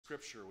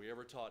scripture we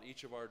ever taught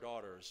each of our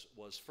daughters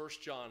was 1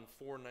 John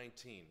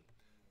 4:19.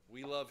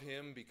 We love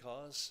him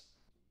because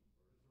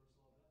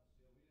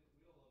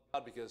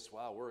God, because,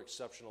 wow, we're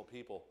exceptional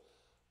people.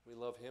 We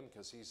love him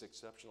because he's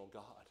exceptional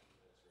God.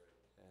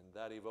 And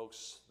that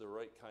evokes the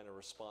right kind of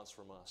response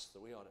from us.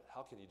 That we ought to,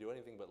 how can you do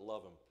anything but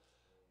love him?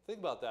 Think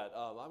about that.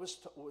 I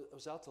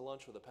was out to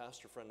lunch with a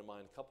pastor friend of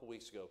mine a couple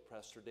weeks ago,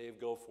 Pastor Dave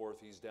Goforth.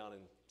 He's down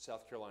in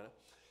South Carolina.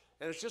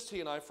 And it's just he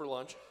and I for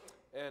lunch.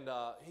 And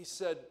he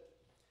said,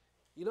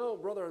 you know,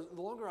 brother, the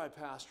longer I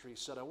pastor, he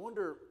said, I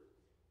wonder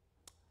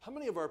how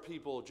many of our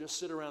people just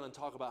sit around and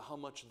talk about how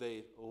much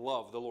they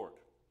love the Lord.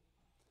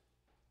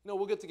 You know,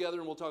 we'll get together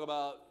and we'll talk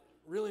about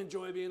really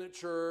enjoy being at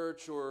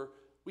church, or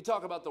we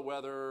talk about the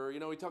weather,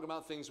 you know, we talk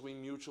about things we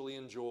mutually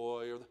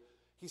enjoy.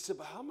 He said,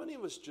 but how many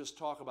of us just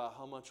talk about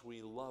how much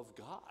we love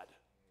God?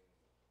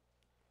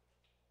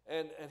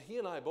 And he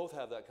and I both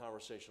have that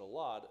conversation a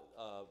lot.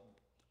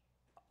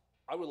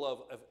 I would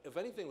love, if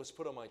anything was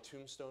put on my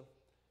tombstone,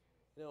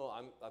 you know,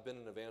 I've been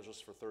an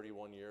evangelist for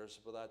 31 years,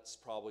 but that's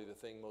probably the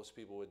thing most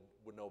people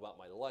would know about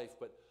my life.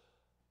 But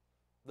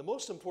the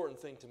most important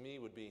thing to me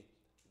would be,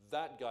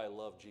 that guy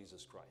loved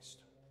Jesus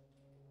Christ.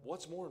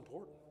 What's more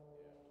important?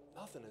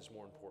 Nothing is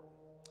more important.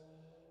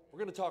 We're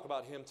going to talk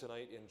about him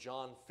tonight in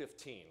John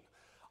 15.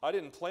 I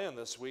didn't plan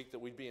this week that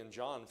we'd be in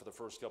John for the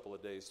first couple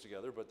of days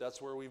together, but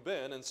that's where we've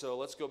been, and so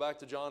let's go back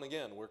to John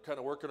again. We're kind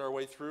of working our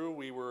way through.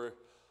 We were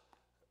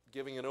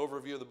giving an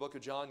overview of the book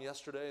of John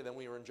yesterday, then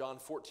we were in John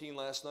 14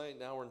 last night,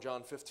 now we're in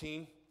John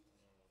 15.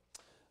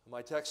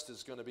 My text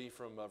is going to be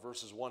from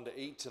verses 1 to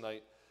 8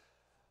 tonight.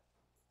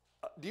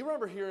 Do you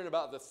remember hearing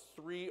about the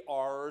 3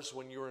 R's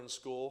when you were in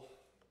school?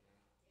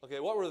 Okay,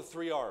 what were the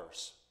 3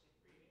 R's?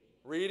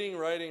 Reading,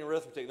 writing,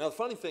 arithmetic. Now, the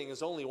funny thing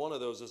is only one of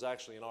those is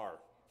actually an R.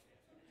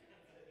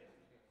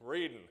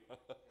 Reading.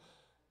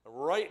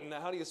 Writing,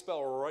 how do you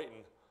spell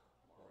writing?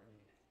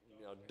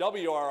 You know,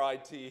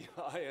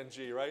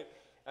 W-R-I-T-I-N-G, right?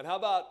 And how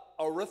about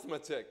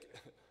arithmetic?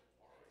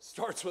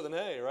 Starts with an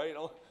A, right?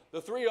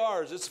 The 3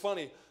 R's, it's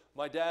funny.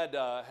 My dad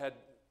had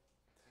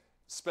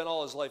spent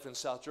all his life in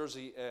South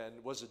Jersey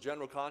and was a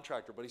general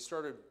contractor, but he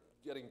started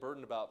getting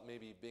burdened about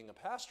maybe being a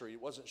pastor. He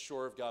wasn't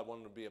sure if God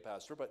wanted him to be a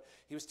pastor, but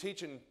he was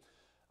teaching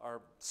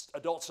our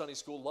adult Sunday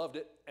school, loved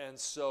it. And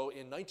so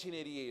in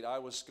 1988, I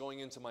was going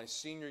into my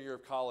senior year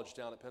of college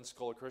down at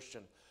Pensacola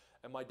Christian,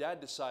 and my dad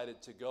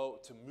decided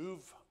to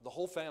move the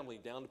whole family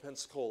down to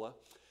Pensacola,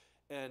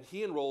 and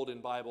he enrolled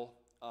in Bible.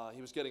 He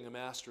was getting a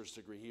master's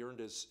degree. He earned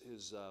his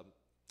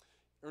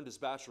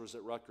bachelor's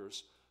at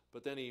Rutgers.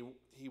 But then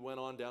he went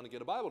on down to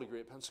get a Bible degree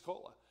at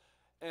Pensacola.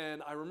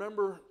 And I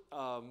remember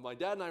my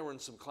dad and I were in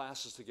some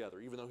classes together,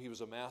 even though he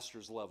was a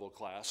master's level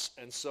class.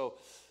 And so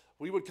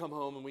we would come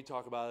home and we'd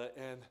talk about it.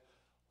 And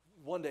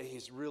one day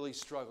he's really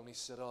struggling. He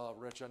said, oh,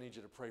 Rich, I need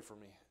you to pray for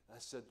me. I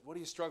said, what are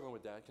you struggling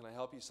with, Dad? Can I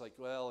help you? He's like,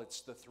 well, it's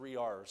the 3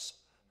 R's.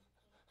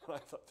 And I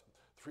thought,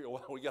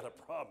 well, we got a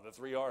problem, the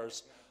 3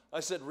 R's.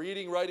 I said,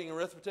 reading, writing,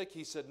 arithmetic.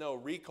 He said, no,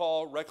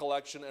 recall,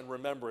 recollection, and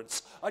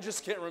remembrance. I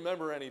just can't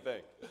remember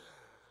anything.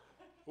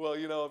 Well,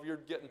 you know, if you're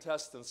getting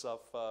tests and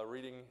stuff,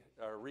 reading,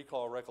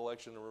 recall,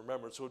 recollection, and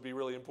remembrance would be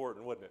really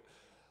important, wouldn't it?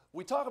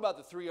 We talk about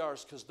the 3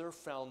 R's because they're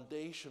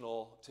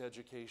foundational to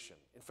education.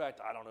 In fact,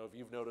 I don't know if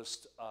you've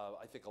noticed,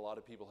 I think a lot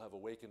of people have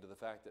awakened to the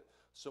fact that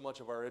so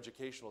much of our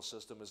educational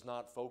system is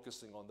not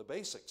focusing on the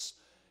basics.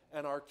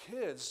 And our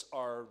kids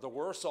are the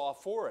worse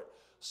off for it.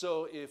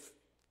 So if,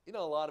 you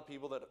know, a lot of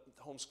people that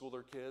homeschool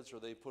their kids or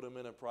they put them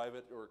in a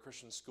private or a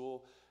Christian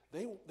school,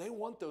 they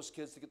want those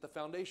kids to get the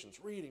foundations,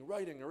 reading,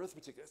 writing,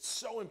 arithmetic. It's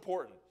so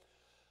important.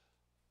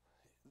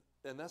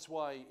 And that's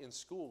why in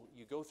school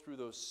you go through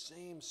those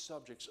same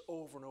subjects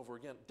over and over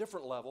again,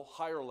 different level,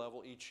 higher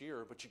level each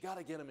year, but you got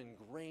to get them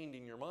ingrained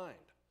in your mind.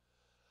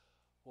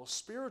 Well,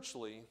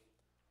 spiritually,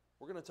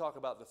 we're going to talk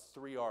about the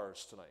 3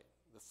 R's tonight,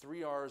 the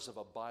 3 R's of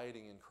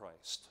abiding in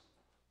Christ.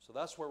 So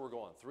that's where we're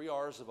going, 3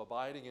 R's of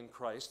abiding in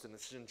Christ, and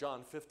it's in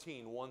John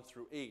 15, 1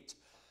 through 8.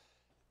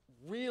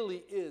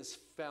 Really is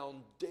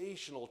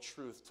foundational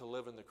truth to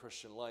live in the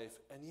Christian life.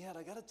 And yet,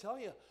 I got to tell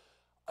you,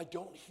 I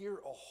don't hear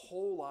a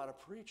whole lot of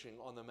preaching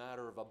on the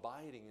matter of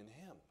abiding in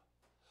him.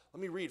 Let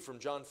me read from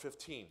John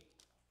 15.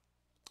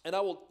 And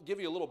I will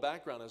give you a little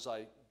background as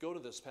I go to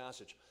this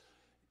passage.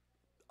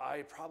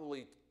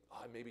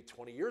 Maybe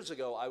 20 years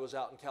ago, I was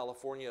out in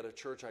California at a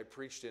church I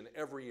preached in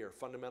every year,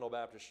 Fundamental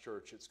Baptist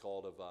Church, it's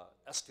called, of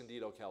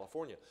Escondido,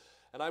 California.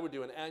 And I would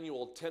do an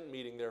annual tent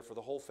meeting there for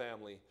the whole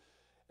family.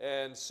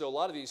 And so a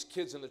lot of these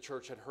kids in the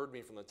church had heard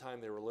me from the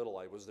time they were little.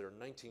 I was there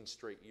 19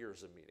 straight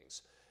years of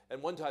meetings.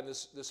 And one time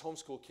this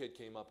homeschool kid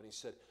came up and he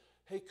said,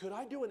 hey, could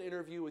I do an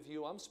interview with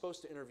you? I'm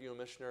supposed to interview a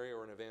missionary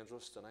or an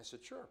evangelist. And I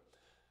said, sure.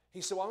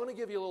 He said, well, I'm going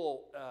to give you a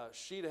little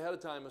sheet ahead of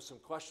time of some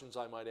questions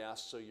I might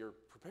ask so you're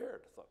prepared.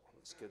 I thought, well,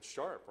 this kid's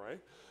sharp, right?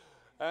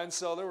 And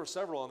so there were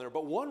several on there,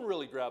 but one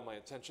really grabbed my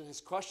attention.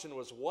 His question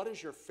was, what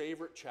is your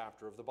favorite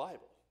chapter of the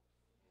Bible?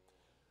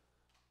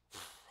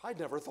 I'd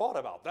never thought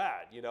about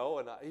that, you know,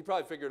 and he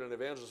probably figured an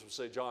evangelist would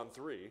say John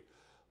 3.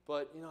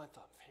 But, you know, I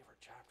thought, favorite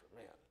chapter,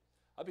 man.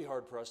 I'd be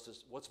hard-pressed to,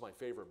 what's my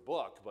favorite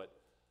book? But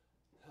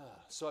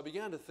So I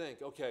began to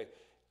think, okay,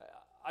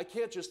 I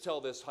can't just tell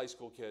this high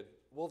school kid,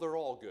 well, they're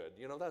all good.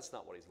 You know, that's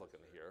not what he's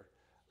looking to hear.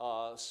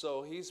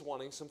 So he's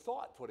wanting some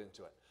thought put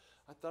into it.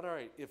 I thought, all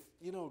right, if,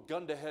 you know,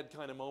 gun to head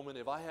kind of moment,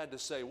 if I had to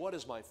say, what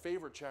is my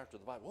favorite chapter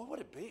of the Bible, what would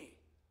it be?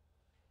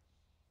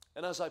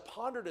 And as I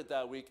pondered it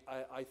that week,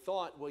 I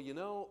thought, well, you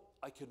know,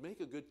 I could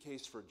make a good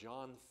case for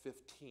John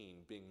 15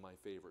 being my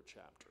favorite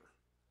chapter.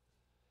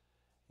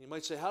 You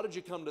might say, how did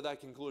you come to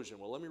that conclusion?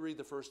 Well, let me read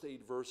the first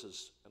 8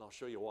 verses, and I'll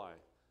show you why.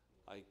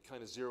 I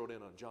kind of zeroed in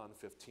on John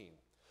 15.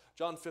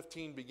 John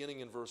 15,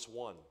 beginning in verse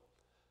 1.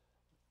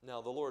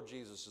 Now, the Lord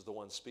Jesus is the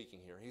one speaking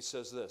here. He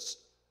says this,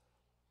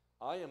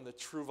 I am the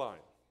true vine.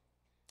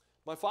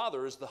 My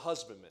Father is the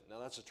husbandman. Now,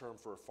 that's a term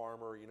for a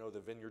farmer, you know,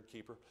 the vineyard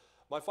keeper.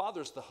 My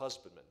Father is the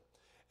husbandman.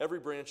 Every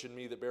branch in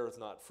me that beareth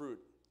not fruit,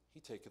 he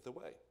taketh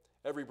away.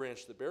 Every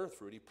branch that beareth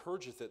fruit, he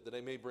purgeth it, that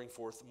I may bring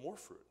forth more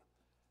fruit.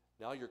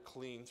 Now you're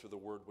clean through the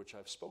word which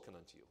I've spoken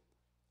unto you.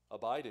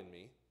 Abide in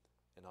me,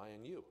 and I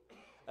in you.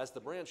 As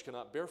the branch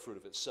cannot bear fruit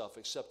of itself,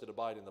 except it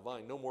abide in the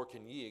vine, no more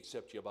can ye,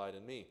 except ye abide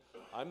in me.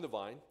 I'm the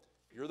vine,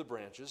 you're the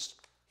branches.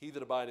 He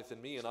that abideth in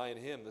me, and I in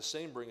him, the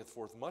same bringeth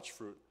forth much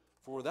fruit.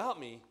 For without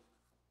me,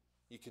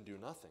 ye can do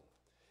nothing.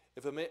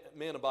 If a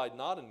man abide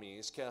not in me, he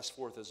is cast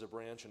forth as a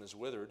branch and is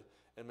withered,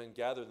 and men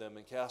gather them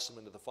and cast them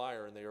into the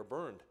fire, and they are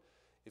burned.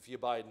 If ye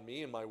abide in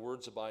me, and my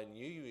words abide in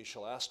you, ye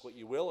shall ask what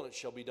ye will, and it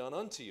shall be done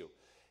unto you.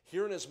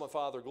 Herein is my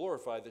Father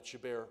glorified, that ye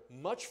bear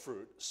much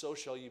fruit, so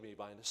shall ye be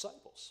my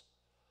disciples.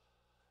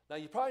 Now,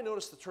 you probably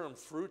noticed the term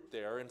fruit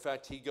there. In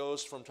fact, he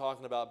goes from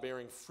talking about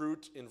bearing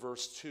fruit in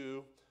verse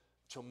 2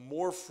 to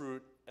more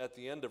fruit at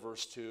the end of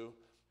verse 2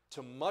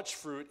 to much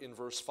fruit in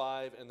verse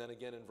 5 and then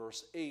again in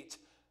verse 8.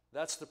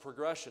 That's the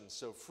progression.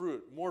 So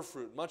fruit, more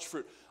fruit, much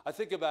fruit. I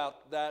think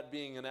about that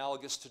being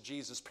analogous to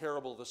Jesus'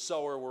 parable of the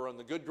sower, where on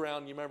the good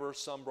ground, you remember,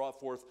 some brought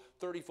forth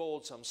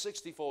 30-fold, some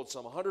 60-fold,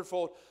 some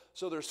 100-fold.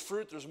 So there's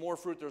fruit, there's more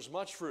fruit, there's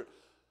much fruit.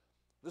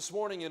 This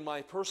morning in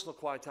my personal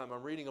quiet time,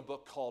 I'm reading a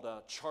book called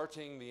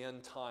Charting the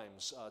End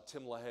Times.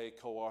 Tim LaHaye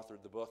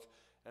co-authored the book,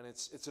 and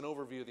it's an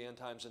overview of the end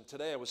times. And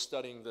today I was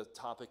studying the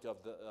topic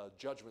of the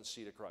judgment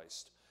seat of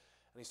Christ.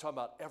 And he's talking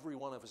about every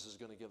one of us is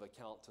going to give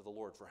account to the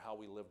Lord for how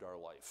we lived our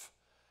life.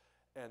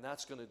 And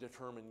that's going to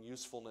determine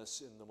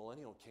usefulness in the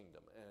millennial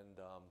kingdom. And,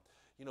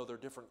 you know, there are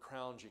different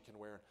crowns you can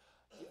wear.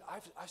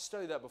 I've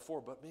studied that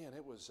before, but man,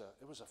 it was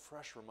a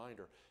fresh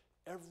reminder.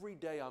 Every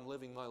day I'm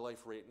living my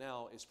life right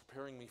now is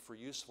preparing me for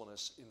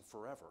usefulness in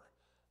forever.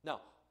 Now,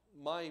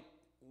 my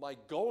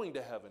going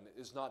to heaven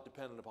is not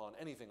dependent upon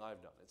anything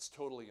I've done. It's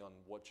totally on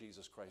what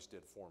Jesus Christ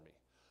did for me.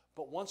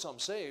 But once I'm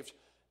saved,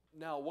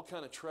 now what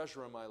kind of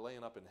treasure am I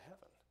laying up in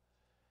heaven?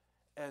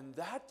 And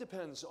that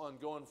depends on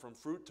going from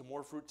fruit to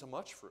more fruit to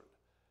much fruit.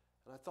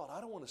 And I thought, I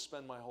don't want to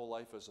spend my whole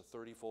life as a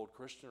 30-fold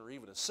Christian or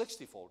even a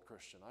 60-fold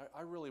Christian.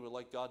 I really would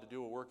like God to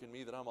do a work in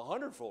me that I'm a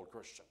 100-fold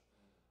Christian.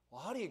 Well,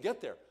 how do you get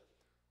there?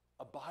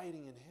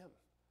 Abiding in him.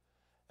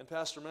 And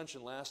Pastor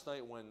mentioned last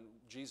night when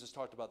Jesus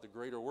talked about the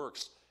greater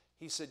works,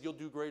 he said, you'll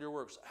do greater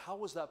works. How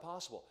was that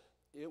possible?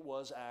 It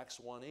was Acts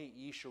 1:8.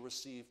 Ye shall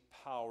receive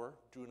power,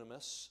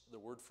 dunamis, the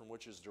word from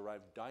which is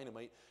derived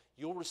dynamite.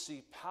 You'll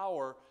receive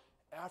power.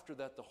 After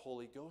that, the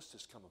Holy Ghost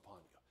has come upon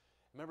you.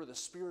 Remember, the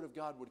Spirit of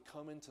God would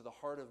come into the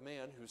heart of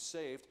man who's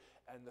saved,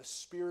 and the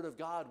Spirit of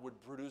God would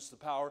produce the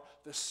power.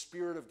 The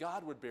Spirit of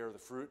God would bear the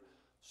fruit.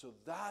 So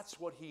that's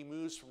what he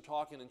moves from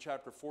talking in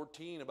chapter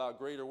 14 about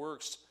greater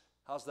works.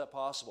 How's that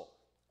possible?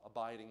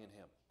 Abiding in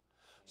him.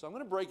 So I'm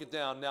going to break it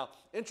down. Now,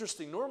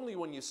 interesting, normally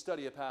when you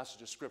study a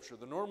passage of Scripture,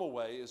 the normal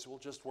way is we'll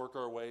just work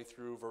our way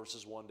through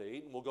verses 1 to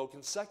 8, and we'll go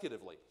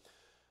consecutively.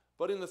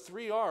 But in the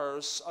 3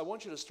 R's, I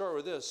want you to start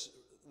with this.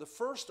 The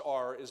first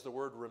R is the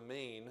word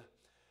remain.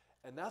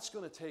 And that's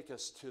going to take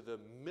us to the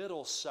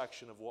middle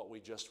section of what we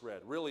just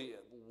read. Really,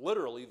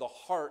 literally, the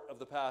heart of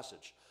the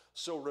passage.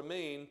 So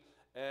remain,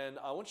 and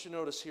I want you to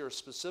notice here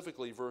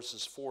specifically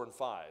verses 4 and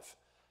 5.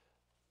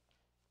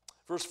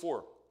 Verse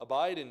 4,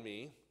 abide in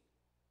me,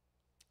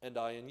 and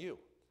I in you.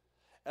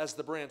 As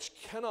the branch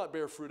cannot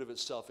bear fruit of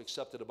itself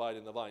except it abide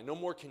in the vine, no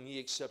more can ye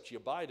except ye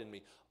abide in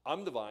me.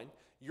 I'm the vine,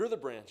 you're the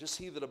branches.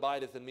 He that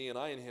abideth in me, and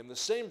I in him, the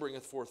same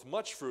bringeth forth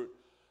much fruit,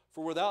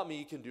 for without me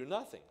ye can do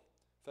nothing.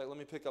 In fact, let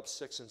me pick up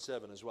 6 and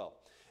 7 as well.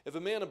 If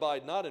a man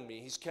abide not in me,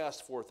 he's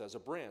cast forth as a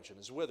branch and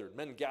is withered.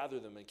 Men gather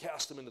them and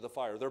cast them into the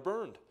fire. They're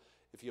burned.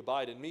 If ye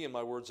abide in me and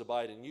my words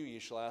abide in you, ye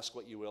shall ask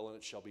what ye will, and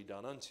it shall be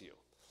done unto you.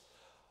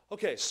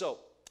 Okay, so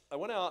I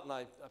went out and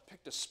I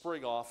picked a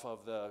sprig off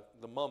of the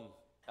mum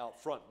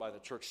out front by the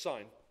church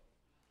sign.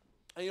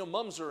 And you know,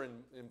 mums are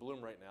in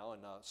bloom right now,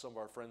 and some of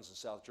our friends in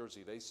South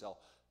Jersey, they sell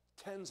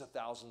tens of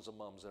thousands of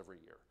mums every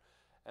year.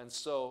 And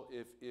so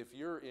if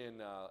you're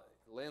in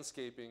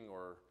landscaping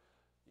or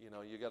you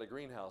know, you got a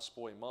greenhouse,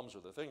 boy, mums are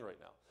the thing right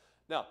now.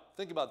 Now,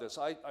 think about this.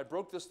 I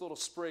broke this little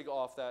sprig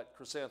off that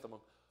chrysanthemum.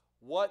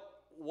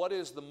 What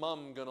is the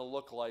mum going to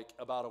look like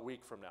about a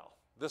week from now?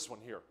 This one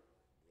here.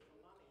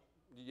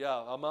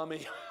 Yeah, a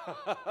mummy.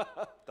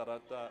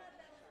 Da-da-da.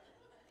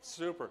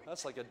 Super.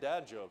 That's like a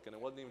dad joke, and it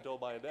wasn't even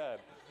told by a dad.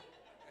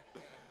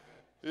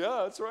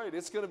 Yeah, that's right.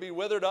 It's going to be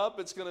withered up.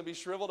 It's going to be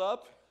shriveled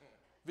up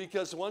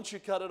because once you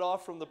cut it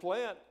off from the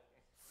plant,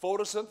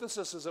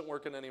 photosynthesis isn't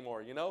working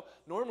anymore, you know?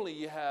 Normally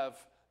you have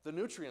the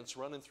nutrients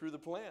running through the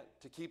plant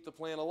to keep the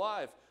plant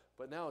alive,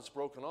 but now it's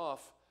broken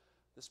off.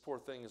 This poor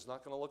thing is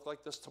not going to look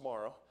like this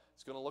tomorrow.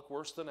 It's going to look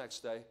worse the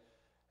next day.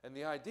 And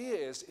the idea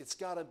is it's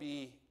got to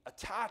be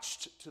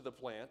attached to the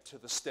plant, to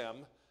the stem,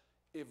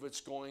 if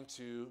it's going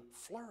to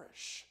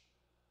flourish.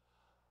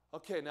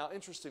 Okay, now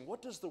interesting.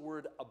 What does the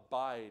word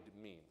abide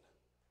mean?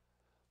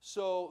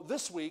 So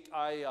this week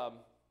I'm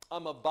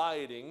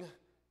abiding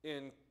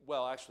in,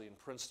 well, actually in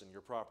Princeton,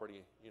 your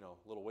property, you know,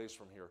 a little ways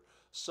from here.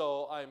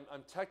 So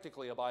I'm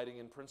technically abiding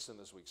in Princeton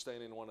this week,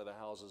 staying in one of the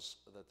houses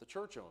that the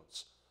church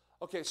owns.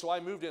 Okay, so I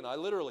moved in. I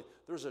literally,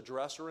 there's a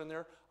dresser in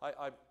there.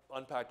 I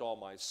unpacked all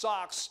my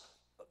socks,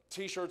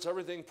 T-shirts,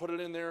 everything, put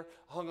it in there,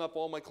 hung up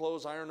all my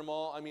clothes, ironed them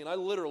all. I mean, I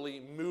literally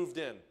moved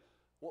in.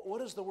 What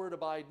does the word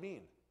abide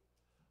mean?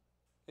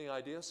 Any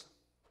ideas?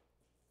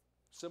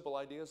 Simple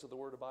ideas of the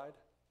word abide?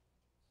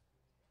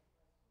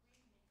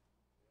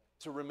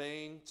 To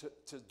remain,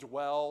 to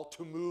dwell,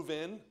 to move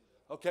in.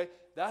 Okay,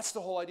 that's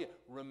the whole idea.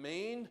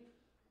 Remain,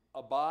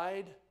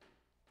 abide,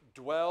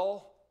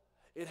 dwell.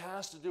 It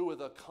has to do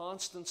with a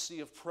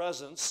constancy of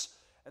presence.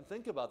 And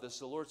think about this.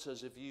 The Lord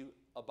says, if you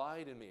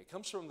abide in me. It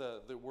comes from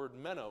the word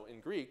meno in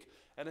Greek,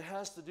 and it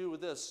has to do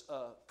with this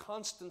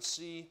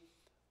constancy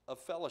of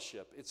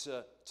fellowship. It's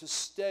to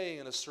stay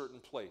in a certain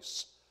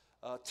place,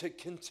 to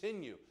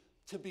continue,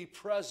 to be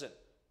present,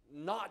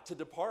 not to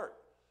depart.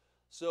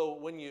 So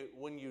when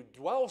you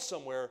dwell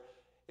somewhere,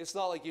 it's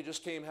not like you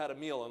just came, had a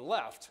meal, and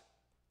left.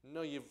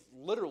 No, you've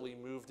literally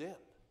moved in.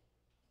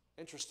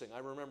 Interesting. I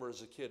remember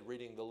as a kid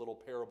reading the little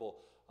parable,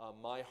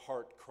 My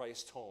Heart,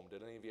 Christ Home.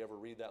 Did any of you ever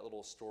read that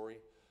little story?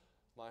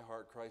 My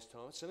Heart, Christ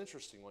Home. It's an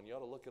interesting one. You ought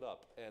to look it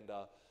up. And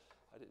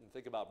I didn't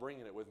think about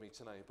bringing it with me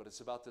tonight, but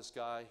it's about this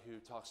guy who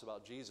talks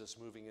about Jesus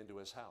moving into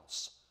his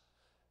house.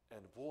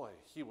 And boy,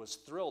 he was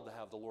thrilled to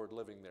have the Lord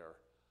living there.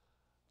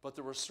 But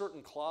there were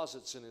certain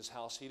closets in his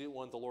house he didn't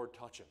want the Lord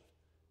touching.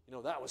 You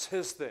know, that was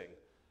his thing.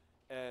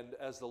 And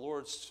as the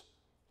Lord's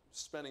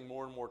spending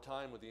more and more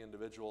time with the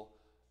individual,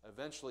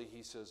 eventually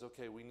he says,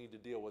 okay, we need to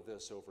deal with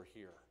this over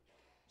here.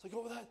 It's like,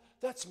 oh,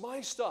 that's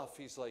my stuff.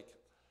 He's like,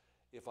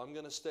 if I'm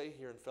going to stay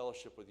here in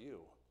fellowship with you,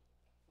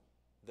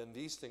 then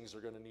these things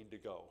are going to need to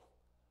go.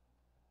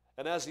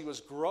 And as he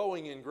was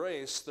growing in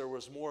grace, there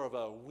was more of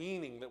a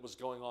weaning that was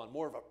going on,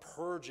 more of a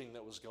purging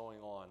that was going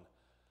on.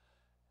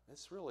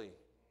 It's really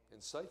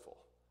insightful.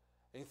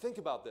 And you think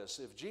about this.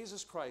 If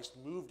Jesus Christ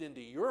moved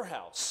into your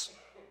house,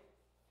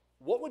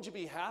 what would you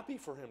be happy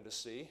for him to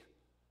see?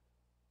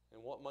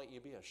 And what might you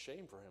be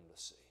ashamed for him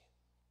to see?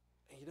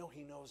 And you know,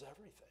 he knows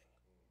everything.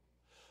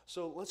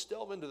 So let's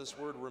delve into this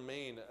word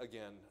remain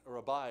again, or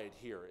abide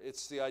here.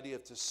 It's the idea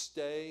of to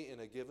stay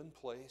in a given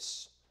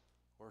place,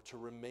 or to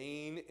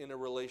remain in a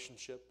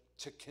relationship,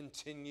 to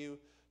continue,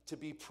 to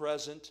be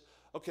present.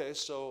 Okay,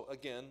 so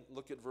again,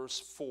 look at verse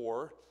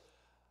 4.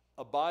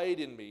 Abide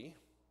in me,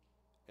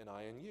 and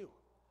I in you.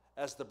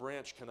 As the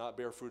branch cannot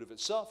bear fruit of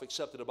itself,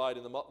 except it abide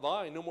in the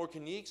vine, no more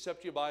can ye,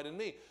 except you abide in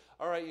me.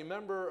 All right, you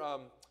remember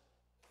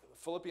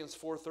Philippians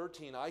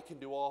 4:13, I can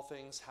do all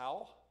things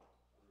how?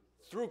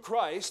 Through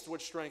Christ,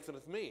 which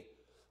strengtheneth me.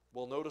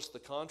 Well, notice the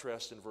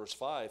contrast in verse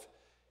 5.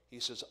 He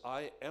says,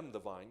 I am the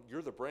vine,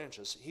 you're the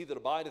branches. He that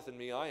abideth in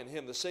me, I in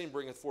him, the same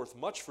bringeth forth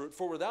much fruit.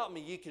 For without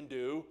me ye can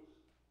do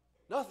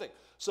nothing.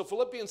 So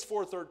Philippians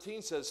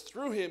 4:13 says,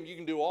 through him you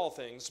can do all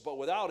things, but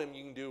without him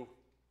you can do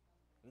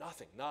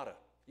nothing, nada.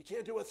 You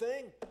can't do a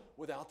thing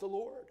without the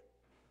Lord.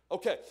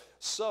 Okay,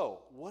 so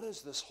what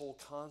does this whole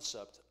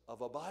concept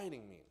of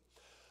abiding mean?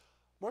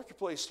 Mark your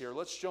place here.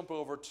 Let's jump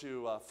over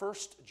to 1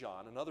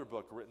 John, another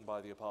book written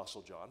by the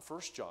Apostle John,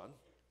 1 John.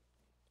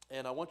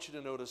 And I want you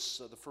to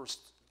notice the first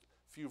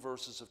few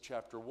verses of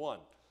chapter 1.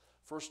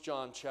 1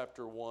 John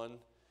chapter 1.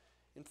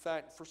 In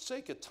fact, for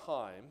sake of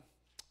time,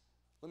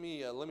 let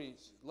me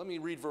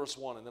read verse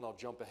 1 and then I'll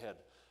jump ahead.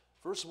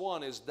 Verse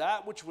 1 is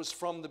that which was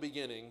from the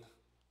beginning,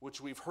 which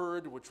we've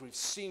heard, which we've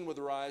seen with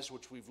our eyes,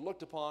 which we've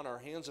looked upon, our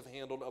hands have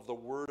handled, of the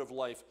word of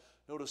life.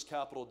 Notice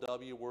capital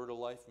W, word of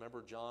life.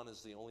 Remember, John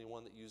is the only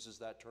one that uses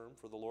that term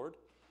for the Lord.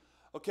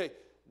 Okay,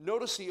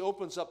 notice he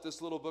opens up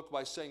this little book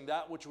by saying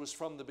that which was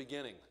from the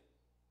beginning.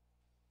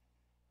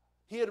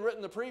 He had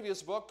written the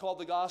previous book called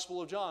the Gospel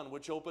of John,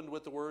 which opened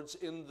with the words,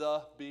 in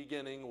the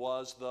beginning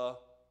was the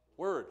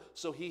Word.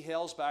 So he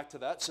hails back to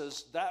that,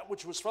 says, that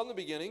which was from the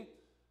beginning,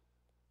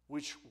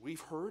 which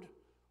we've heard,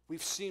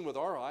 we've seen with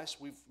our eyes,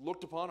 we've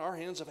looked upon, our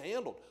hands have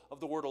handled, of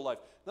the word of life.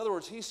 In other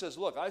words, he says,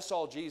 look, I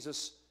saw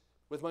Jesus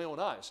with my own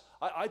eyes.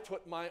 I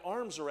put my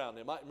arms around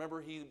him. I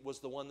remember he was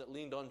the one that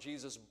leaned on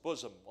Jesus'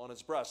 bosom, on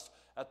his breast,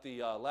 at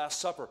the Last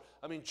Supper.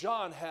 I mean,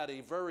 John had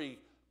a very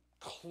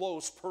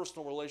close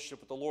personal relationship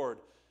with the Lord.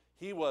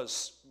 He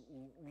was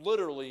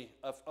literally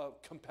a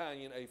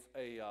companion,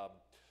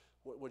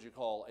 what would you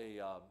call,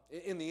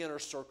 in the inner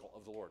circle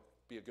of the Lord,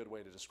 be a good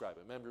way to describe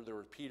it. Remember, there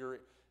were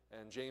Peter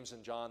and James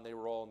and John, they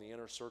were all in the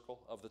inner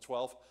circle of the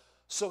 12.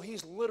 So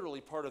he's literally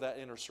part of that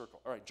inner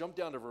circle. All right, jump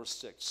down to verse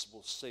 6.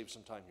 We'll save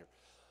some time here.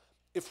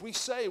 If we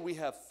say we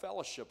have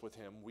fellowship with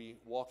him, we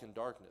walk in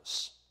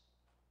darkness.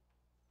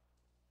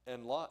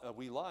 And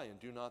we lie and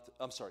do not,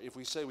 if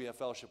we say we have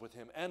fellowship with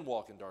him and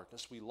walk in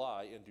darkness, we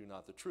lie and do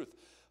not the truth.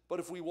 But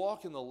if we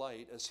walk in the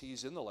light as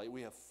he's in the light,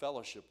 we have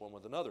fellowship one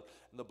with another.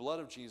 And the blood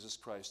of Jesus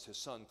Christ, his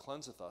Son,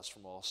 cleanseth us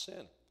from all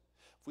sin.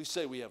 If we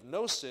say we have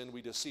no sin,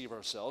 we deceive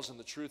ourselves, and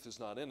the truth is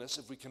not in us.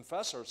 If we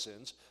confess our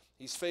sins,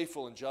 he's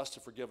faithful and just to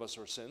forgive us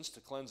our sins, to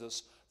cleanse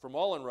us from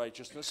all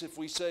unrighteousness. If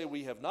we say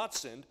we have not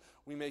sinned,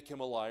 we make him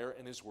a liar,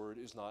 and his word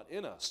is not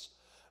in us.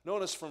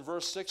 Notice from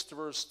verse 6 to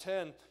verse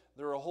 10,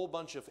 there are a whole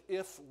bunch of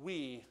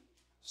if-we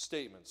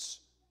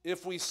statements.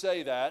 If we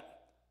say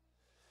that,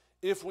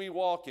 if we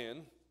walk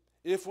in,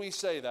 if we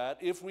say that,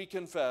 if we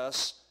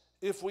confess,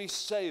 if we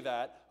say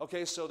that.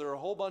 Okay, so there are a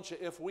whole bunch of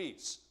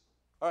if-we's.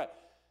 All right.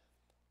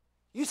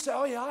 You say,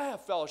 oh yeah, I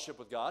have fellowship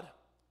with God.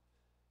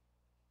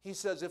 He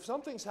says, if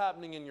something's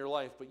happening in your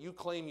life, but you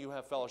claim you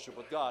have fellowship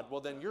with God, well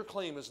then your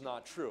claim is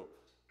not true.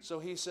 So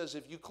he says,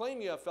 if you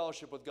claim you have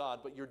fellowship with God,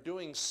 but you're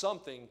doing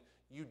something,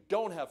 you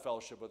don't have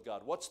fellowship with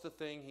God. What's the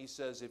thing? He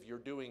says, if you're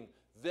doing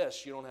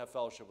this, you don't have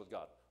fellowship with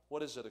God.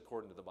 What is it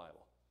according to the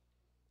Bible?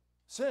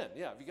 Sin.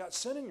 Yeah, if you got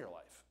sin in your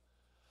life.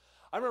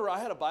 I remember I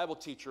had a Bible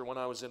teacher when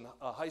I was in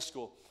high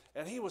school,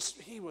 and he was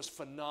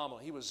phenomenal.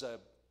 He was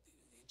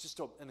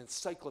just an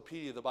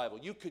encyclopedia of the Bible.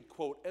 You could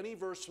quote any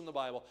verse from the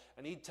Bible,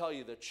 and he'd tell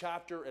you the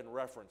chapter and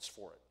reference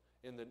for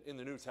it in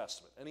the New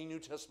Testament, any New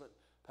Testament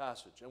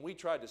passage. And we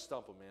tried to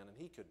stump him, man,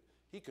 and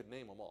he could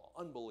name them all.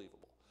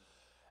 Unbelievable.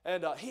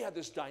 And he had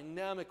this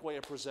dynamic way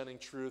of presenting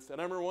truth. And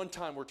I remember one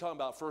time we're talking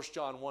about 1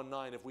 John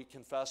 1:9. If we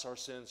confess our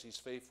sins, he's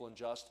faithful and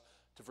just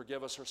to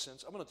forgive us our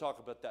sins. I'm going to talk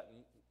about that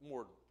in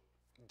more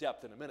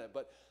depth in a minute.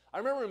 But I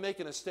remember him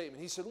making a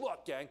statement. He said,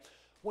 look, gang,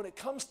 when it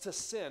comes to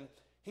sin,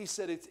 he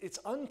said it's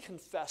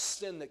unconfessed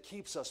sin that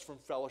keeps us from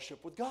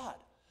fellowship with God.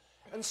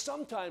 And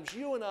sometimes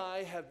you and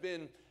I have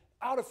been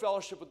out of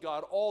fellowship with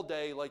God all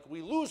day, like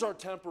we lose our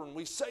temper and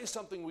we say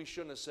something we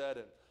shouldn't have said,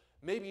 and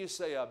maybe you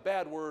say a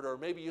bad word, or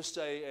maybe you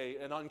say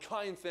an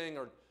unkind thing,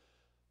 or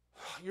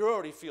you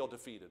already feel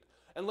defeated.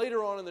 And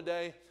later on in the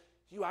day,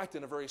 you act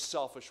in a very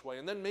selfish way.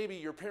 And then maybe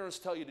your parents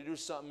tell you to do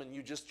something and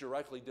you just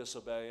directly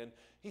disobey. And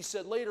he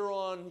said later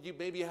on,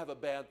 maybe you have a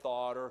bad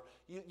thought, or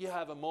you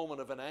have a moment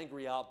of an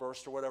angry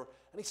outburst or whatever.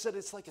 And he said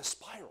it's like a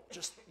spiral.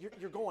 Just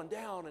you're going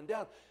down and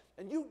down.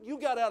 And you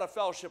got out of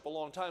fellowship a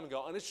long time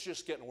ago, and it's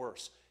just getting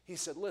worse. He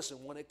said,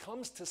 listen, when it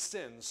comes to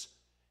sins,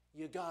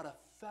 you got to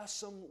fess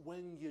them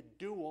when you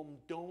do them,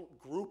 don't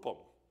group them.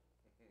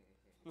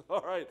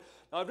 All right.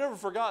 Now, I've never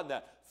forgotten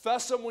that.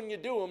 Fess them when you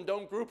do them,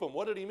 don't group them.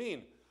 What did he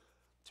mean?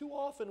 Too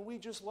often we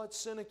just let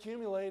sin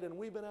accumulate, and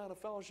we've been out of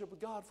fellowship with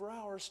God for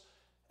hours.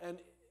 And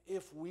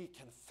if we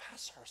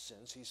confess our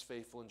sins, he's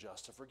faithful and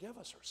just to forgive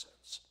us our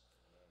sins.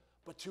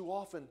 But too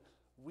often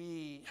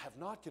we have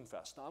not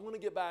confessed. Now, I'm going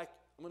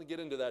to get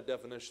into that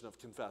definition of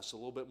confess a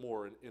little bit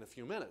more in a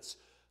few minutes.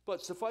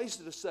 But suffice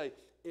it to say,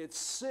 it's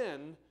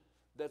sin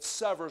that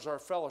severs our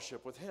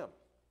fellowship with him.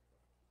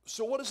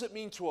 So what does it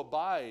mean to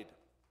abide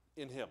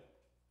in him?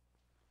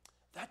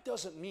 That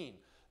doesn't mean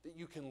that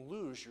you can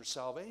lose your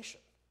salvation.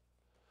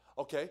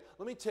 Okay,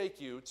 let me take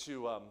you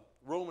to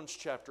Romans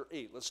chapter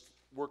 8. Let's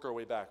work our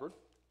way backward.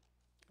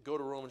 Go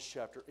to Romans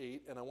chapter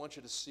 8, and I want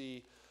you to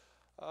see,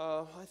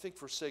 I think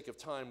for sake of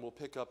time, we'll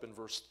pick up in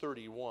verse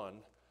 31.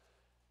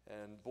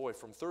 And boy,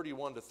 from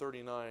 31 to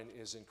 39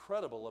 is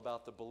incredible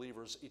about the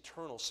believer's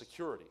eternal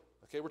security.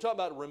 Okay, we're talking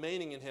about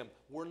remaining in him.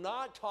 We're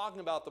not talking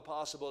about the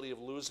possibility of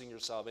losing your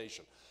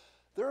salvation.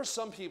 There are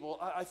some people,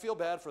 I feel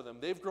bad for them.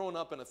 They've grown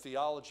up in a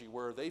theology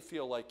where they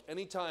feel like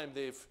anytime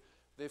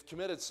they've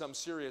committed some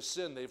serious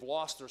sin, they've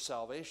lost their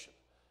salvation.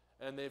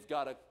 And they've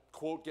got to,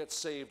 quote, get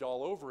saved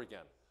all over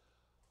again.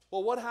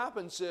 Well, what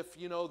happens if,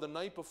 the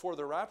night before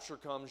the rapture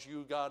comes,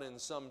 you got in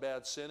some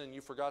bad sin and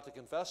you forgot to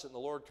confess it and the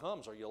Lord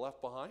comes? Are you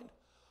left behind?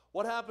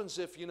 What happens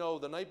if,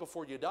 the night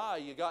before you die,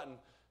 you got in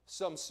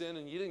some sin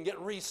and you didn't get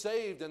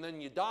re-saved and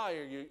then you die?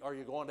 Are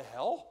you going to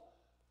hell?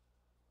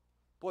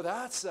 Boy,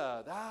 that's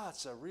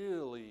a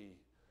really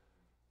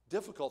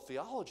difficult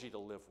theology to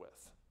live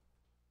with.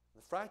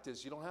 The fact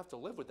is, you don't have to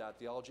live with that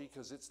theology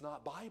because it's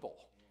not Bible.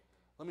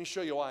 Let me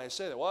show you why I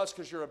say that. Well, that's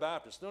because you're a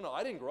Baptist. No,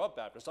 I didn't grow up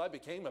Baptist. I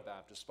became a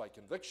Baptist by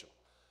conviction.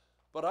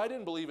 But I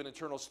didn't believe in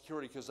eternal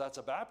security because that's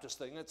a Baptist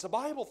thing. It's a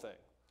Bible thing.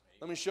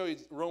 Let me show you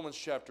Romans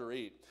chapter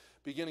 8,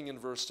 beginning in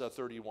verse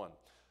 31.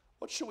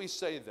 What shall we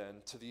say then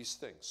to these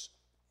things?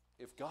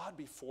 If God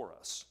be for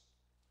us,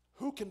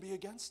 who can be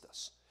against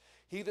us?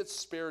 He that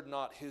spared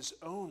not his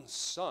own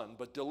Son,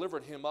 but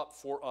delivered him up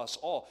for us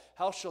all,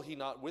 how shall he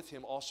not with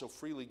him also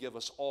freely give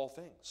us all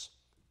things?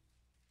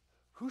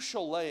 Who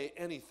shall lay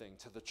anything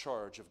to the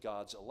charge of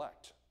God's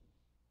elect?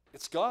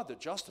 It's God that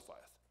justifieth.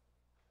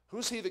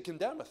 Who's he that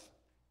condemneth?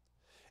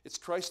 It's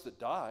Christ that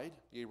died,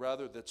 yea,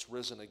 rather that's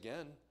risen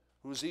again,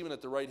 who is even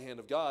at the right hand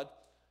of God,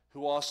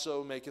 who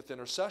also maketh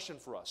intercession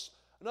for us.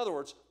 In other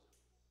words,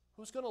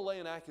 who's going to lay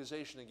an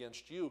accusation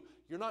against you?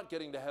 You're not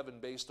getting to heaven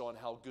based on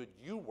how good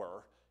you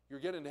were. You're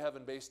getting to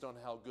heaven based on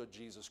how good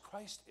Jesus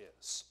Christ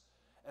is.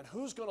 And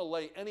who's going to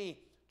lay any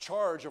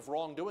charge of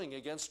wrongdoing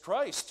against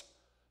Christ?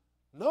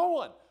 No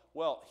one.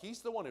 Well,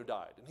 he's the one who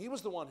died, and he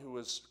was the one who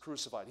was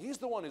crucified. He's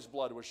the one whose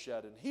blood was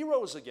shed, and he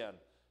rose again.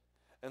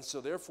 And so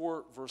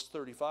therefore, verse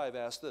 35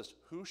 asks this,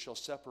 who shall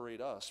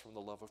separate us from the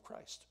love of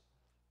Christ?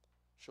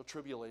 Shall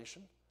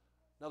tribulation?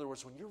 In other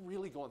words, when you're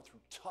really going through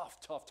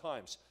tough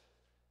times,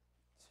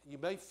 you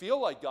may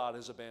feel like God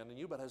has abandoned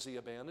you, but has he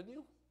abandoned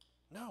you?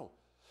 No.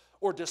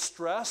 Or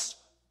distress.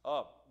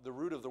 The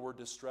root of the word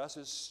distress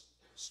is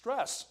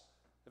stress.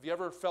 Have you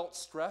ever felt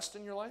stressed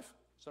in your life?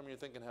 Some of you are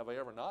thinking, have I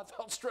ever not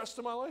felt stressed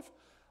in my life?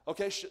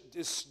 Okay,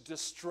 is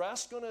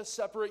distress going to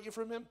separate you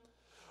from him?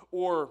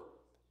 Or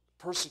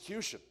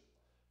persecution.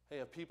 Hey,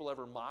 have people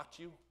ever mocked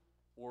you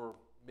or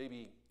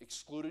maybe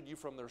excluded you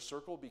from their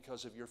circle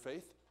because of your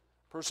faith?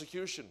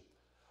 Persecution.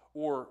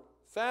 Or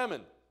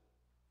famine.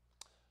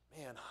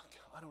 Man,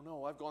 I don't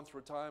know. I've gone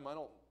through a time. I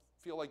don't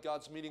feel like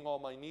God's meeting all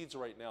my needs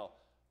right now.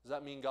 Does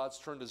that mean God's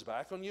turned his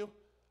back on you?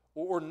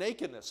 Or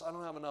nakedness. I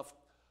don't have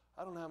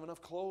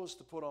enough clothes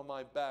to put on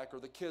my back, or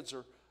the kids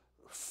are,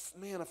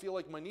 man, I feel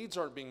like my needs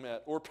aren't being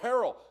met. Or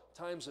peril,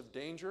 times of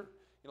danger.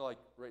 You know, like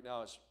right now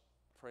I was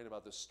praying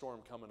about this storm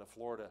coming to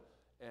Florida,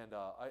 and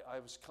I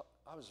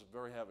was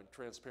very having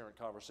transparent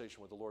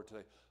conversation with the Lord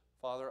today.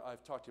 Father,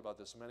 I've talked to you about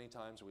this many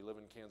times. We live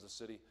in Kansas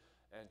City,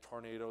 and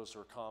tornadoes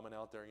are common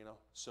out there, you know.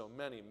 So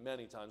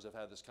many times I've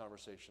had this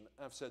conversation.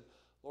 I've said,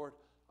 Lord,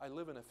 I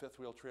live in a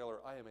fifth-wheel trailer.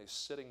 I am a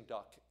sitting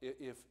duck.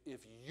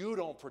 If you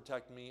don't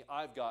protect me,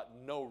 I've got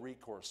no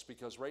recourse,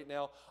 because right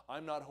now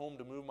I'm not home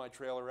to move my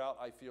trailer out.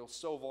 I feel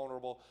so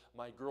vulnerable.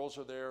 My girls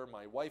are there.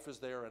 My wife is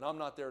there, and I'm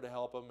not there to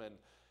help them. And,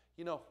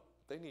 you know,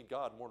 they need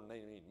God more than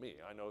they need me.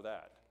 I know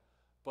that.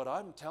 But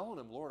I'm telling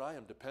them, Lord, I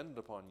am dependent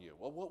upon you.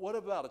 Well, what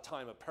about a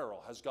time of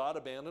peril? Has God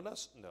abandoned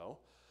us? No.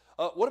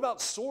 What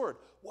about sword?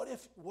 What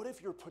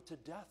if you're put to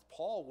death?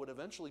 Paul would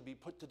eventually be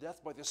put to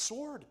death by the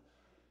sword.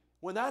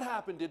 When that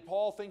happened, did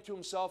Paul think to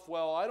himself,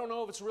 well, I don't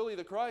know if it's really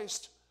the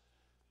Christ?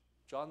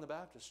 John the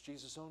Baptist,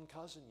 Jesus' own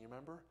cousin, you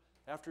remember?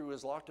 After he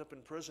was locked up in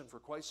prison for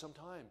quite some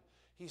time,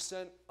 he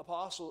sent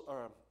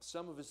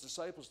some of his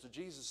disciples to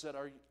Jesus, said,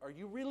 are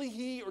you really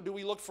he, or do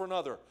we look for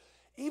another?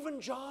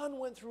 Even John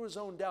went through his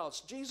own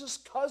doubts. Jesus'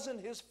 cousin,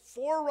 his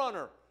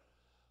forerunner.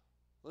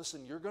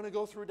 Listen, you're going to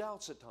go through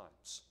doubts at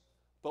times.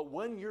 But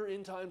when you're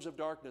in times of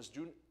darkness,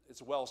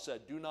 it's well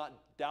said, do not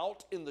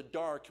doubt in the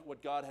dark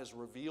what God has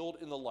revealed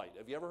in the light.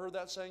 Have you ever heard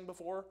that saying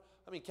before?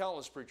 I mean,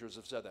 countless preachers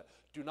have said that.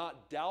 Do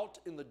not doubt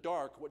in the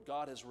dark what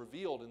God has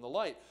revealed in the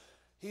light.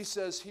 He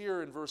says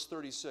here in verse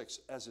 36,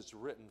 as it's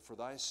written, for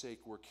thy sake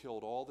we're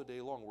killed all the day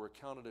long. We're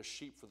accounted as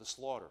sheep for the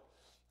slaughter.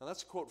 Now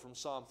that's a quote from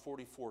Psalm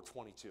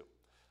 44:22.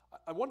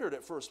 I wondered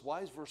at first,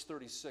 why is verse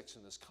 36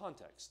 in this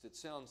context? It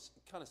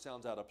kind of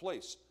sounds out of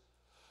place.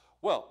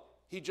 Well,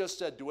 he just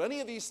said, do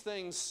any of these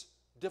things,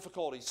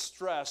 difficulty,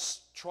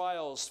 stress,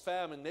 trials,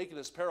 famine,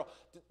 nakedness, peril,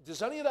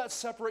 does any of that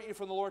separate you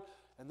from the Lord?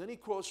 And then he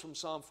quotes from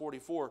Psalm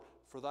 44,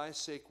 for thy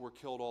sake we're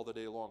killed all the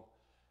day long.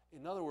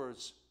 In other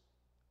words,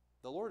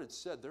 the Lord had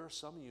said, there are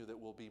some of you that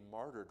will be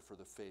martyred for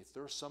the faith.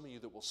 There are some of you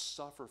that will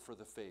suffer for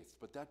the faith.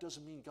 But that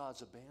doesn't mean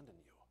God's abandoned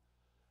you.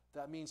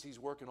 That means he's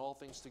working all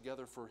things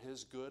together for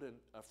his good and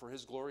for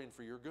his glory and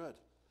for your good.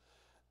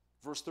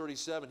 Verse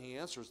 37, he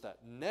answers that.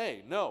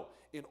 Nay, no,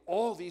 in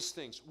all these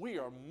things we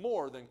are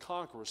more than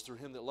conquerors through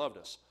him that loved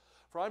us.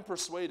 For I'm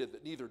persuaded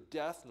that neither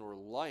death, nor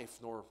life,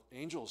 nor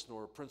angels,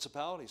 nor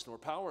principalities, nor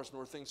powers,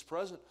 nor things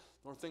present,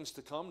 nor things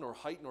to come, nor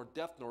height, nor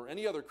depth, nor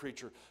any other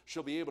creature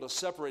shall be able to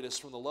separate us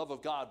from the love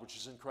of God which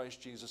is in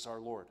Christ Jesus our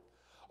Lord.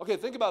 Okay,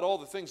 think about all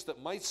the things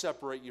that might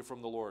separate you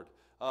from the Lord.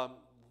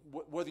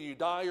 Whether you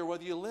die or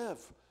whether you live.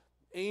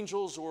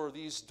 Angels or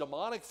these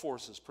demonic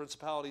forces,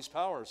 principalities,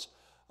 powers,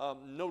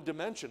 no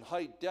dimension,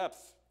 height,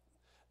 depth,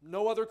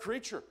 no other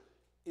creature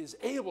is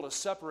able to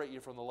separate you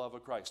from the love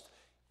of Christ.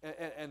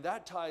 And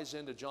that ties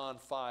into John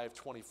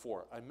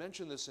 5:24. I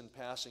mentioned this in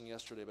passing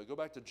yesterday, but go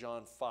back to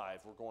John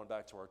 5. We're going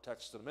back to our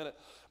text in a minute.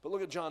 But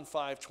look at John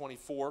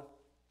 5:24.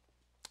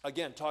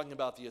 Again, talking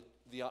about the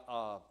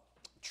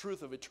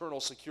truth of eternal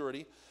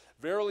security.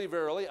 Verily,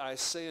 verily, I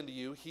say unto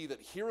you, he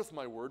that heareth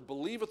my word,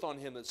 believeth on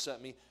him that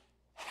sent me,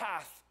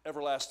 hath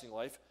everlasting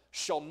life,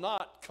 shall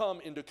not come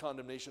into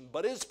condemnation,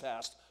 but is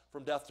passed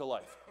from death to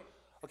life.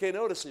 Okay,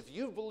 notice, if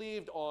you've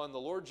believed on the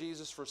Lord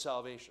Jesus for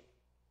salvation,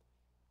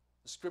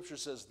 the scripture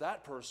says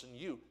that person,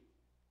 you,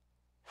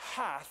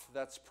 hath,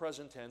 that's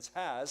present tense,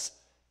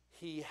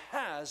 he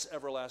has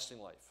everlasting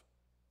life.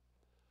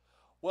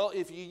 Well,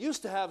 if you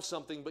used to have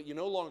something but you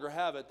no longer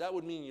have it, that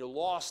would mean you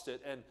lost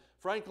it. And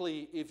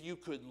frankly, if you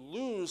could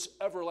lose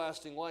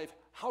everlasting life,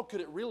 how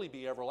could it really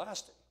be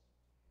everlasting?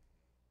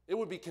 It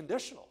would be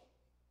conditional.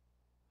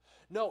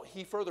 No,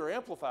 he further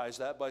amplifies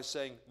that by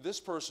saying this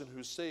person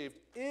who's saved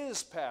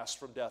is passed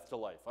from death to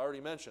life. I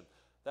already mentioned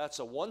that's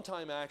a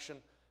one-time action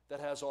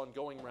that has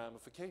ongoing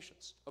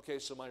ramifications. Okay,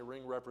 so my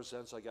ring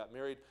represents I got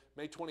married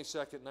May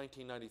 22nd,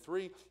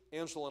 1993.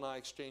 Angela and I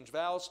exchanged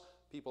vows.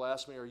 People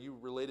ask me, are you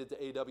related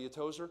to A.W.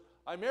 Tozour?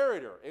 I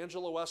married her.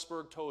 Angela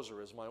Westberg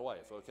Tozour is my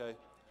wife, okay?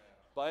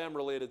 But I am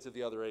related to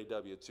the other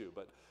AW too.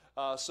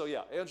 But so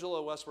yeah,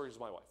 Angela Westberg is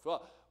my wife.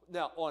 Well,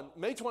 now on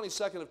May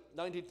 22nd of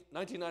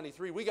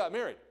 1993, we got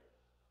married.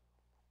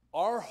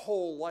 Our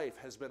whole life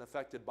has been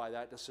affected by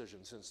that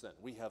decision since then.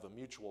 We have a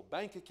mutual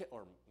bank account,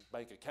 or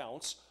bank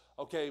accounts.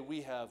 Okay,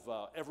 we have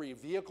every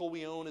vehicle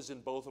we own is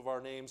in both of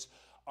our names.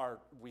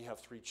 We have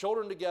 3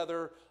 children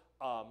together.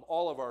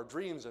 All of our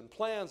dreams and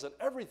plans and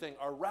everything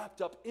are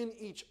wrapped up in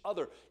each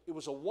other. It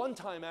was a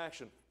one-time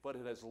action, but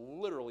it has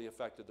literally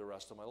affected the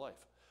rest of my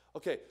life.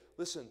 Okay,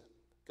 listen,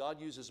 God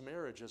uses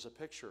marriage as a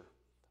picture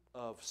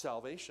of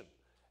salvation.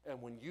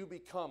 And when you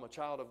become a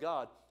child of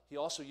God, he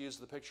also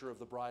used the picture of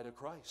the bride of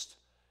Christ.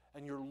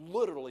 And you're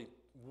literally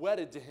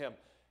wedded to him.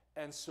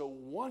 And so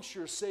once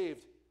you're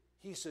saved,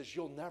 he says,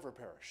 you'll never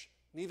perish.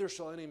 Neither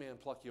shall any man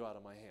pluck you out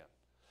of my hand.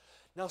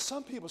 Now,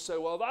 some people say,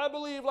 well, if I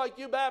believe like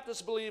you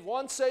Baptists believe,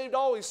 once saved,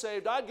 always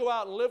saved, I'd go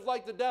out and live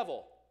like the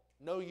devil.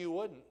 No, you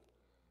wouldn't,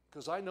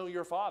 because I know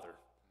your father.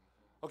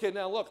 Okay,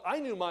 now look, I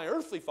knew my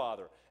earthly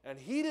father, and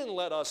he didn't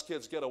let us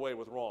kids get away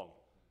with wrong.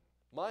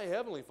 My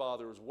heavenly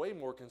father was way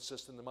more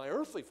consistent than my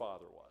earthly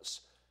father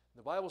was.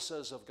 The Bible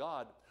says of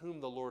God, whom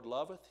the Lord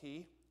loveth,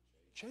 he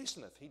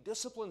chasteneth. He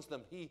disciplines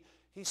them. He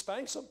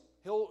spanks them.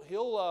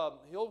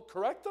 He'll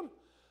correct them.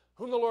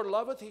 Whom the Lord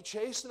loveth, he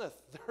chasteneth.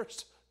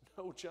 There's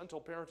no gentle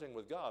parenting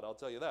with God, I'll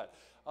tell you that.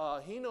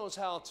 He knows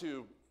how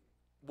to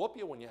whoop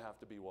you when you have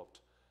to be whooped.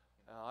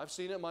 I've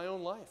seen it in my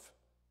own life.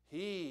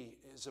 He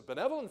is a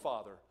benevolent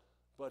father,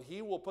 but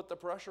he will put the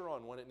pressure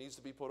on when it needs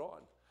to be put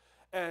on.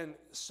 And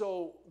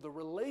so the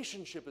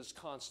relationship is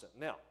constant.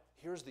 Now,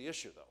 here's the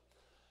issue, though.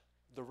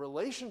 The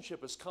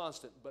relationship is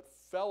constant, but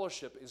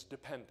fellowship is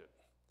dependent.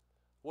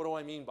 What do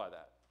I mean by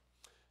that?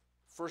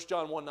 1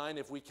 John 1:9,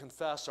 if we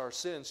confess our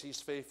sins,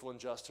 he's faithful and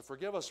just to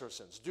forgive us our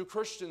sins. Do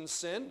Christians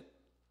sin?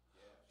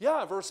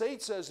 Yeah, verse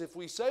 8 says, if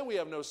we say we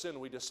have no sin,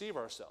 we deceive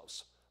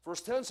ourselves. Verse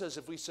 10 says,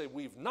 if we say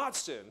we've not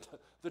sinned,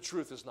 the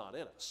truth is not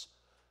in us.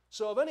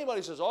 So if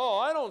anybody says, oh,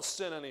 I don't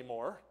sin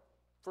anymore,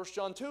 1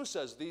 John 2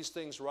 says, these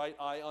things write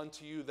I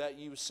unto you that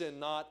you sin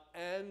not,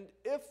 and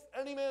if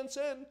any man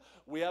sin,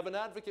 we have an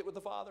advocate with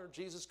the Father,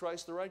 Jesus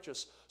Christ the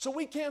righteous. So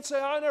we can't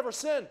say, I never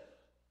sin.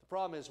 The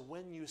problem is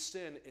when you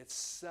sin, it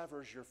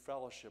severs your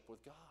fellowship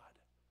with God.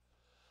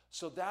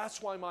 So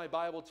that's why my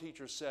Bible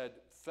teacher said,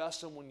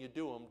 fess them when you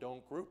do them,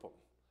 don't group them.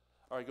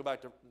 All right, go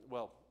back to,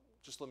 well,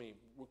 just let me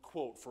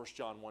quote 1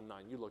 John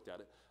 1:9. You looked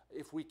at it.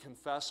 If we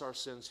confess our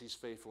sins, he's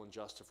faithful and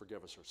just to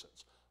forgive us our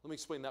sins. Let me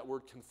explain that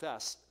word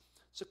confess.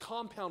 It's a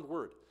compound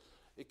word.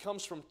 It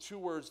comes from 2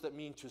 words that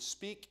mean to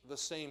speak the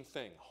same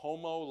thing.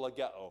 Homo,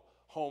 legeo.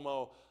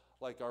 Homo,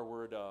 like our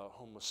word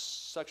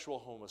homosexual,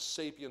 homo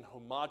sapien,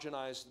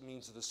 homogenized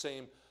means the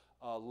same.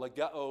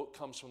 Legeo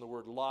comes from the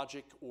word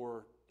logic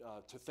or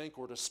to think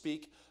or to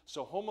speak.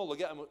 So homo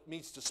legeo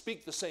means to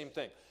speak the same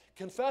thing.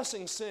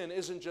 Confessing sin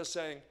isn't just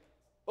saying,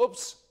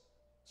 oops,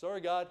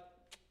 sorry God,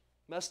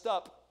 messed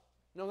up.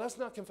 No, that's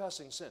not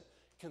confessing sin.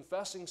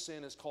 Confessing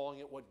sin is calling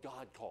it what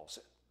God calls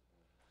it.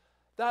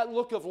 That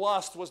look of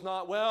lust was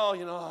not,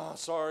 well,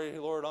 sorry,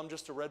 Lord, I'm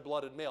just a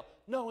red-blooded male.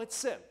 No, it's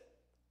sin.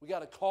 We got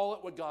to call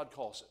it what God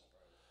calls it.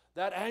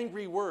 That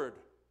angry word,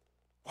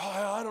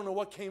 well, I don't know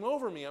what came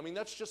over me. I mean,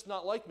 that's just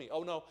not like me.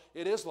 Oh, no,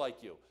 it is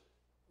like you.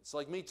 It's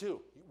like me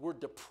too. We're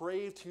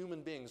depraved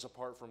human beings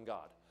apart from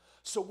God.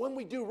 So when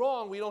we do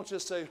wrong, we don't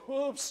just say,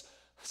 whoops,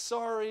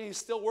 sorry,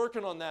 still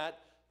working on that.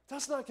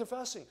 That's not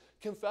confessing.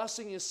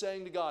 Confessing is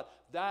saying to God,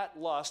 that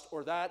lust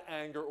or that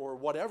anger or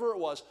whatever it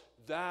was,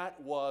 that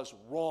was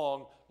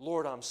wrong.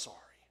 Lord, I'm sorry.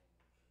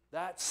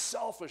 That's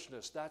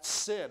selfishness, that's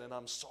sin, and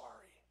I'm sorry.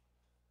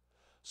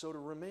 So to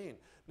remain.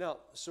 Now,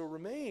 so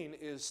remain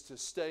is to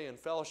stay in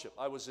fellowship.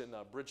 I was in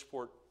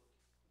Bridgeport,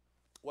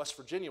 West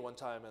Virginia one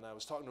time, and I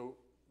was talking to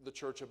the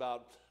church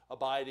about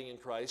abiding in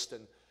Christ,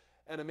 and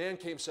a man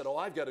came and said, oh,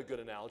 I've got a good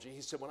analogy.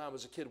 He said, when I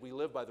was a kid, we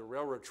lived by the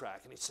railroad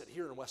track. And he said,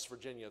 here in West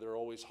Virginia, they're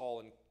always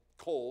hauling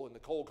coal in the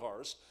coal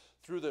cars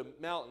through the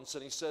mountains.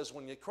 And he says,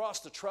 when you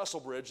cross the trestle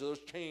bridge, those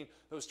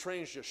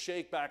trains just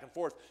shake back and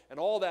forth. And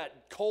all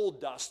that coal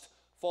dust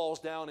falls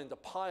down into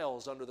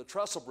piles under the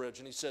trestle bridge.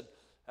 And he said,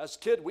 as a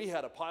kid, we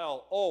had a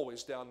pile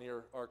always down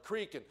near our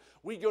creek. And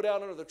we'd go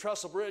down under the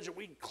trestle bridge, and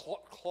we'd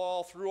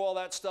claw through all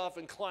that stuff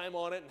and climb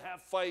on it and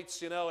have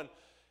fights, And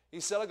he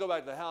said, I go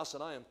back to the house,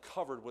 and I am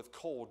covered with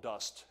coal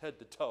dust, head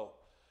to toe.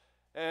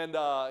 And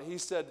he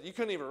said, you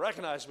couldn't even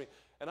recognize me.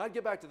 And I'd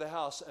get back to the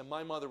house, and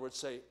my mother would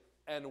say,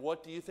 and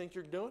what do you think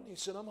you're doing? He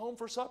said, I'm home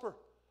for supper.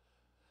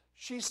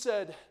 She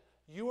said,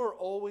 you are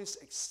always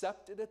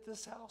accepted at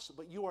this house,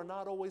 but you are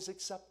not always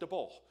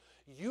acceptable.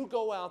 You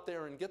go out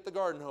there and get the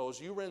garden hose,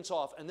 you rinse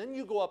off, and then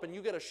you go up and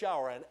you get a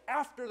shower, and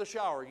after the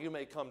shower, you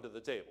may come to the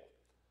table.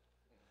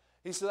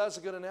 He said, that's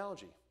a good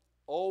analogy.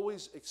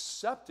 Always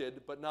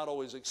accepted, but not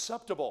always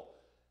acceptable.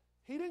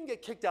 He didn't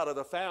get kicked out of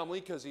the family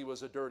because he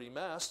was a dirty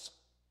mess,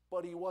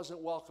 but he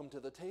wasn't welcome to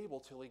the table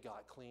till he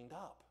got cleaned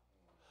up.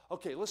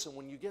 Okay, listen,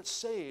 when you get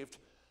saved,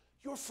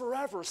 you're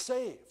forever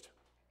saved.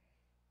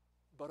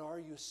 But are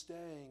you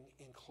staying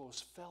in close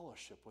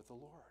fellowship with the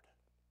Lord?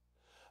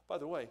 By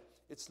the way,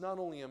 it's not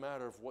only a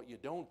matter of what you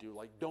don't do,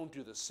 like don't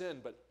do the sin,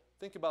 but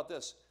think about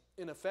this.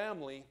 In a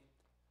family,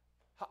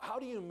 how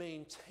do you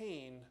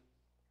maintain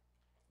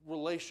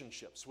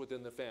relationships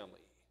within the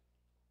family?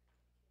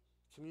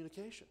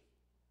 Communication.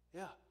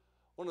 Yeah.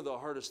 One of the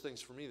hardest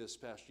things for me this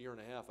past year and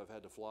a half, I've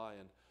had to fly,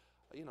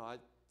 and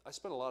I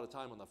spent a lot of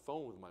time on the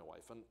phone with my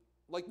wife. And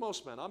like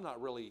most men,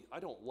 I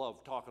don't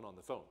love talking on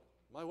the phone.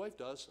 My wife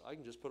does. I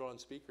can just put it on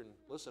speaker and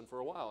listen for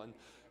a while, and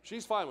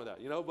she's fine with that,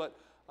 but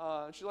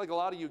she's like a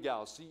lot of you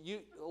gals.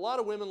 A lot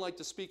of women like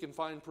to speak in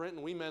fine print,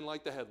 and we men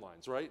like the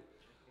headlines, right?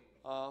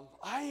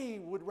 I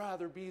would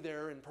rather be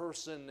there in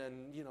person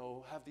and,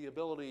 have the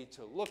ability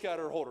to look at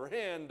her, hold her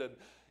hand, and,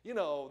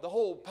 the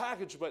whole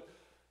package, but,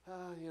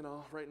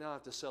 right now I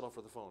have to settle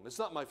for the phone. It's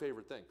not my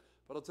favorite thing,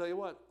 but I'll tell you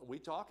what, we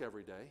talk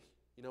every day.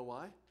 You know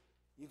why?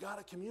 You got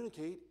to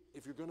communicate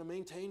if you're going to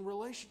maintain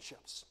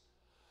relationships.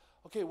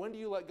 Okay, when do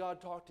you let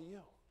God talk to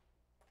you?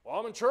 Well,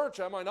 I'm in church,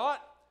 am I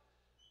not?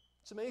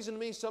 It's amazing to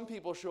me, some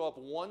people show up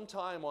one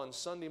time on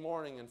Sunday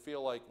morning and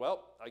feel like,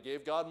 well, I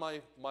gave God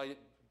my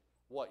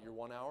your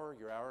 1 hour,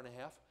 your hour and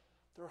a half?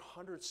 There are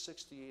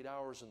 168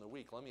 hours in the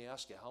week. Let me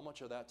ask you, how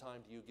much of that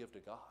time do you give to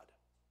God?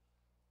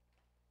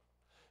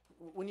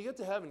 When you get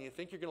to heaven, you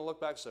think you're going to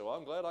look back and say, well,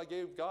 I'm glad I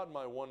gave God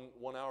my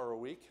one hour a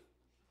week.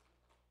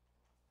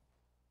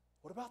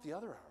 What about the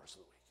other hours of the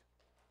week?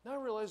 Now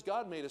I realize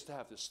God made us to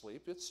have this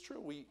sleep. It's true.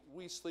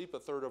 We sleep a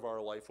third of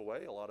our life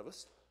away, a lot of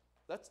us.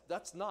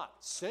 That's not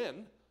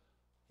sin.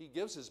 He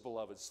gives his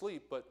beloved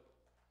sleep, but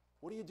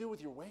what do you do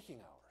with your waking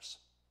hours?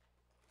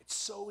 It's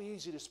so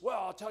easy to say, well,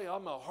 I'll tell you,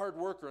 I'm a hard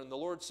worker, and the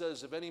Lord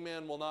says, if any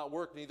man will not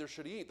work, neither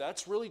should he eat.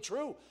 That's really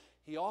true.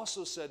 He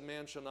also said,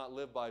 man shall not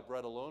live by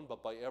bread alone,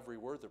 but by every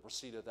word that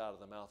proceedeth out of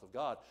the mouth of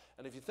God.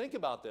 And if you think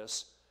about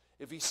this,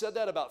 if he said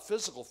that about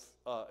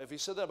if he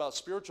said that about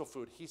spiritual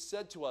food, he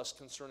said to us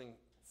concerning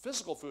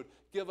physical food,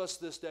 give us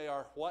this day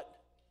our what?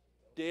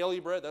 Daily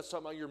bread. That's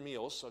talking about your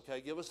meals,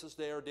 okay? Give us this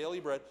day our daily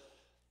bread.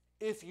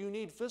 If you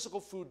need physical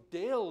food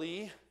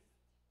daily,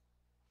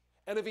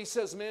 and if he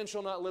says man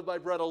shall not live by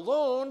bread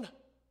alone,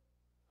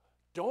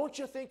 don't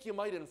you think you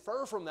might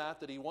infer from that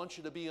he wants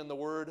you to be in the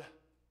word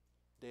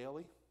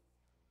daily?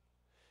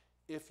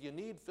 If you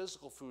need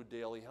physical food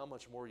daily, how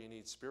much more you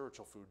need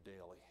spiritual food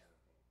daily?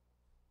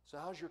 So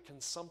how's your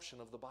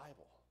consumption of the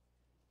Bible?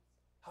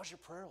 How's your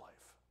prayer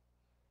life?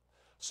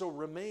 So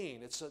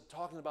remain. It's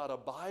talking about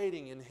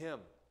abiding in him.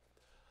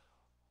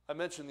 I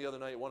mentioned the other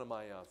night one of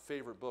my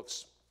favorite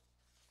books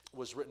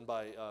was written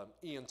by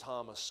Ian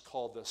Thomas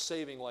called The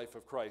Saving Life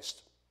of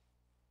Christ.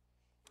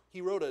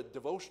 He wrote a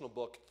devotional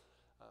book,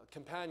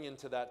 companion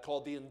to that,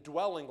 called The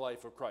Indwelling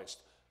Life of Christ.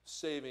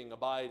 Saving,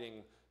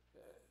 abiding,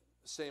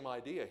 same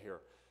idea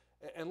here.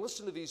 And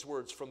listen to these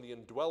words from The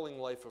Indwelling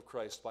Life of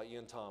Christ by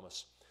Ian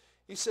Thomas.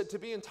 He said, to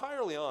be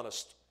entirely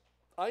honest,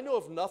 I know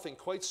of nothing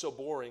quite so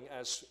boring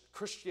as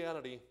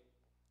Christianity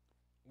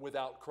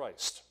without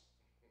Christ.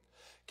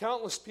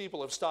 Countless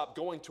people have stopped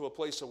going to a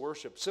place of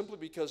worship simply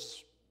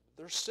because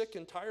they're sick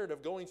and tired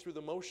of going through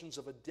the motions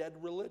of a dead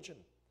religion.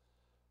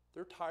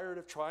 They're tired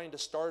of trying to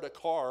start a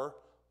car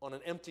on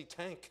an empty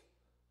tank.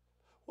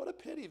 What a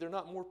pity there are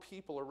not more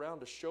people around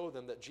to show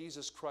them that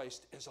Jesus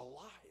Christ is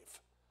alive.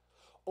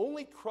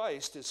 Only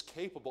Christ is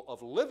capable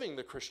of living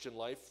the Christian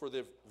life for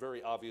the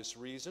very obvious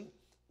reason,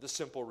 the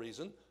simple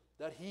reason,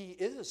 that he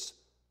is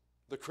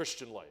the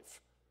Christian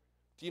life.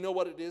 Do you know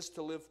what it is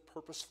to live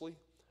purposefully?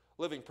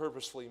 Living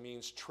purposefully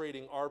means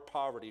trading our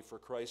poverty for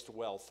Christ's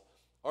wealth,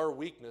 our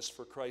weakness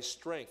for Christ's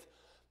strength.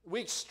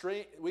 We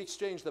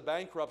exchange the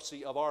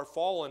bankruptcy of our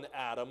fallen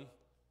Adam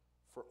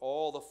for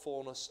all the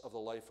fullness of the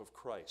life of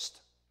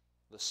Christ,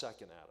 the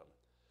second Adam.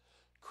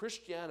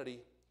 Christianity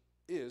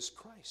is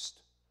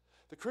Christ.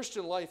 The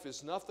Christian life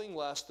is nothing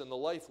less than the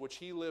life which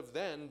he lived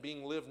then,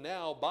 being lived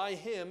now by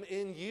him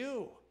in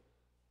you.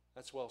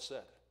 That's well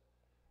said.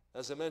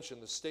 As I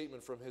mentioned, the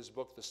statement from his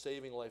book, The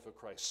Saving Life of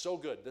Christ. So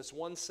good. This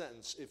one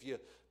sentence, if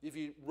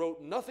you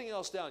wrote nothing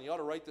else down, you ought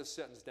to write this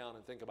sentence down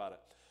and think about it.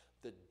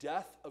 The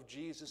death of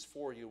Jesus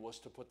for you was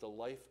to put the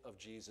life of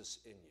Jesus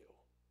in you.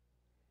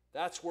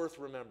 That's worth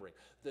remembering.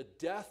 The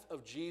death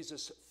of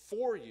Jesus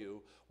for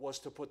you was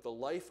to put the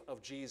life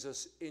of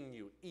Jesus in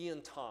you.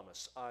 Ian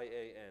Thomas,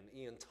 I-A-N,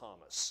 Ian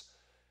Thomas,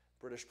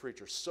 British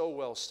preacher, so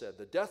well said.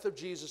 The death of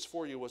Jesus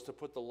for you was to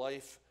put the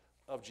life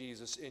of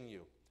Jesus in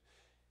you.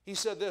 He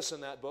said this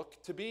in that book,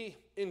 to be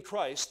in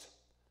Christ,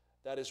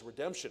 that is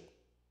redemption.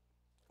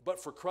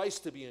 But for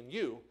Christ to be in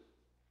you,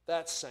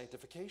 that's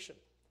sanctification.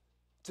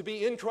 To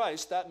be in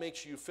Christ, that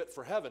makes you fit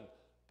for heaven.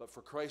 But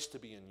for Christ to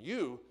be in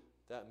you,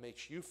 that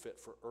makes you fit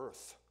for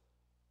earth.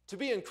 To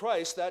be in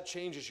Christ, that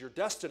changes your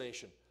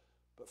destination.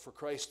 But for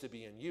Christ to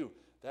be in you,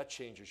 that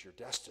changes your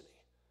destiny.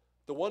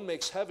 The one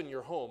makes heaven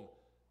your home.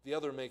 The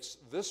other makes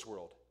this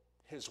world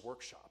his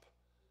workshop.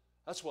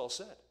 That's well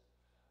said.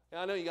 And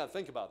I know you got to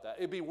think about that.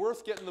 It'd be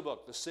worth getting the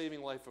book, The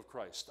Saving Life of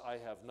Christ. I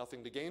have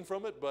nothing to gain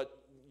from it, but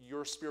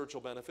your spiritual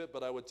benefit,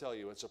 but I would tell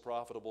you it's a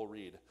profitable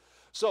read.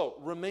 So,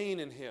 remain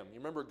in him. You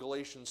remember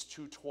Galatians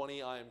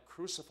 2:20, I am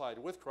crucified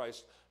with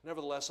Christ,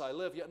 nevertheless I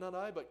live, yet not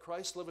I, but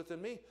Christ liveth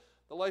in me.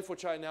 The life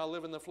which I now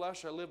live in the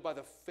flesh, I live by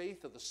the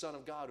faith of the Son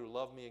of God who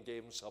loved me and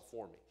gave himself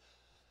for me.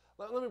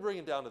 Let me bring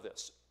it down to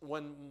this.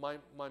 When my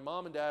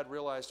mom and dad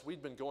realized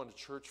we'd been going to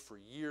church for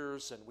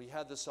years, and we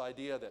had this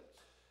idea that,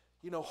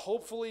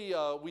 hopefully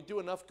we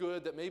do enough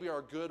good that maybe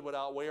our good would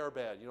outweigh our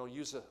bad.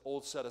 Use an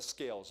old set of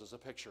scales as a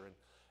picture.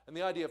 And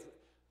the idea of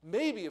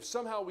maybe if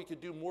somehow we could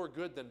do more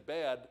good than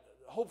bad,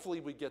 hopefully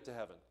we'd get to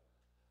heaven.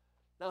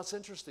 Now it's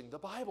interesting. The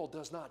Bible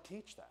does not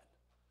teach that.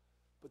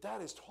 But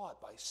that is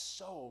taught by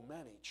so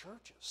many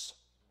churches.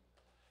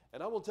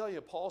 And I will tell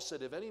you, Paul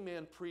said, if any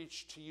man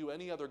preach to you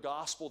any other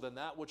gospel than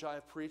that which I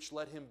have preached,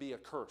 let him be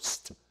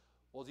accursed.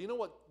 Well, do you know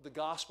what the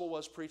gospel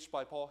was preached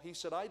by Paul? He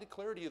said, I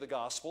declare to you the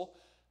gospel,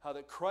 how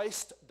that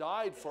Christ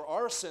died for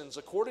our sins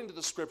according to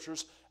the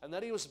Scriptures, and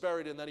that he was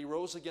buried, and that he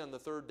rose again the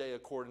third day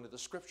according to the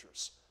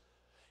Scriptures.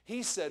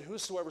 He said,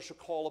 whosoever shall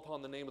call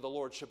upon the name of the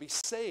Lord shall be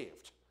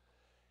saved.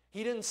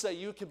 He didn't say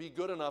you can be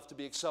good enough to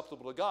be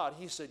acceptable to God.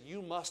 He said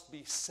you must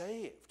be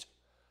saved.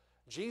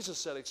 Jesus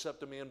said,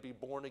 except a man be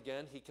born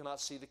again, he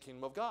cannot see the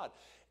kingdom of God.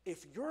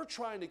 If you're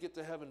trying to get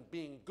to heaven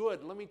being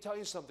good, let me tell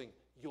you something,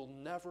 you'll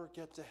never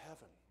get to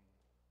heaven.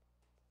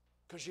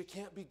 Because you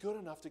can't be good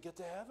enough to get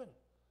to heaven.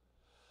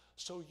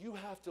 So you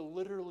have to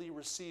literally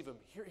receive him.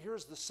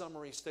 Here's the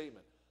summary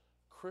statement.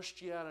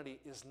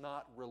 Christianity is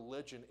not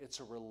religion, it's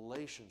a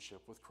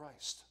relationship with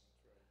Christ.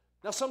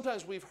 Now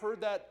sometimes we've heard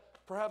that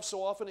perhaps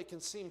so often it can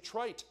seem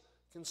trite,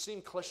 can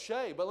seem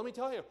cliche, but let me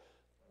tell you,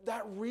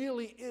 that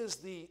really is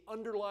the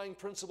underlying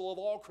principle of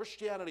all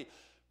Christianity.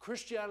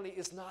 Christianity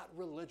is not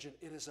religion,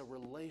 it is a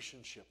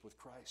relationship with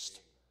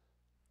Christ.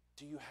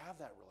 Do you have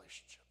that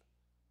relationship?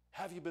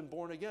 Have you been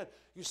born again?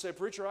 You say,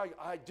 preacher,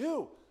 I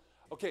do.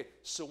 Okay,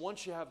 so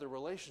once you have the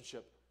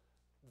relationship,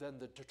 then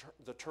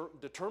the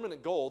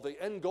determinate goal,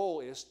 the end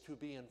goal is to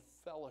be in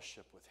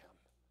fellowship with him.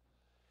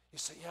 You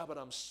say, yeah, but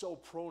I'm so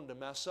prone to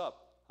mess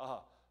up.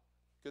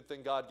 Good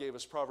thing God gave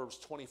us Proverbs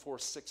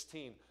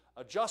 24:16.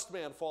 A just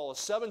man falleth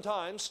 7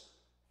 times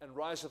and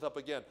riseth up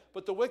again,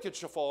 but the wicked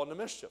shall fall into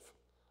mischief.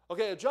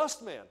 Okay, a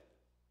just man.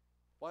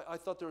 Why, I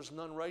thought there was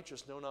none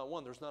righteous, no, not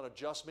one. There's not a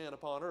just man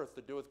upon earth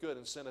that doeth good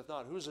and sinneth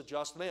not. Who's a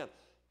just man?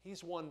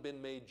 He's one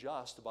been made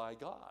just by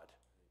God.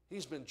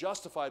 He's been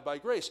justified by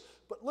grace.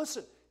 But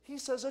listen, he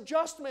says a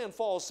just man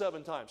falls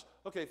 7 times.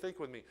 Okay, think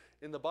with me.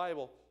 In the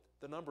Bible,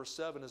 the number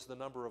 7 is the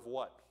number of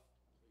what?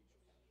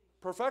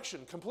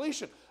 Perfection,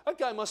 completion. That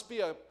guy must be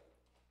a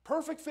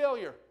perfect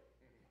failure.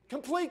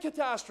 Complete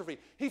catastrophe.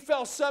 He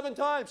fell 7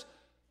 times.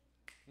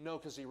 No,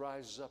 because he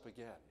rises up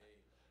again.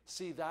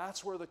 See,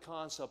 that's where the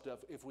concept of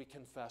if we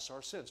confess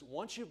our sins.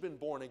 Once you've been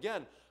born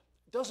again,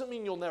 doesn't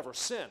mean you'll never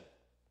sin.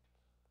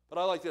 But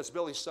I like this.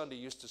 Billy Sunday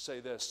used to say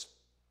this.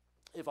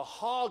 If a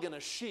hog and a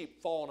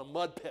sheep fall in a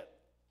mud pit,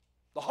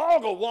 the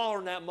hog will wallow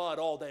in that mud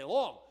all day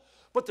long.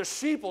 But the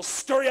sheep will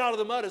scurry out of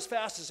the mud as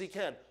fast as he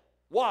can.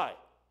 Why?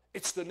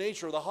 It's the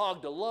nature of the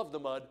hog to love the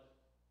mud,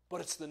 but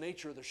it's the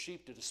nature of the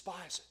sheep to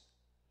despise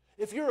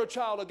it. If you're a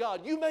child of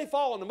God, you may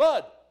fall in the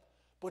mud,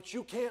 but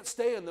you can't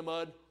stay in the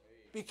mud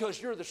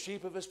because you're the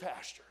sheep of his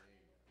pasture.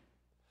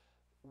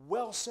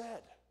 Well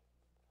said.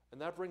 And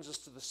that brings us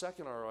to the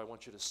second R I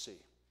want you to see.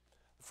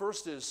 The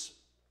first is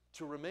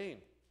to remain.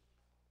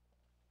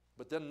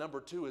 But then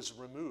number 2 is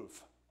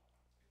remove.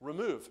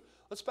 Remove.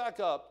 Let's back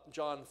up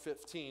John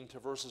 15 to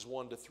verses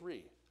 1 to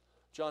 3.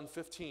 John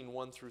 15,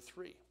 1 through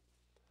 3.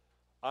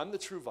 I'm the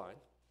true vine.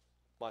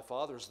 My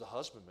Father is the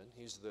husbandman.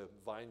 He's the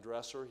vine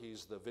dresser.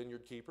 He's the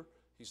vineyard keeper.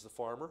 He's the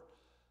farmer.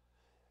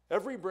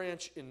 Every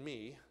branch in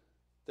me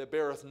that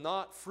beareth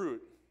not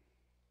fruit,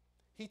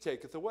 he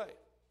taketh away.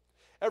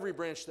 Every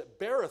branch that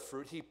beareth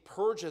fruit, he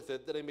purgeth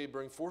it, that it may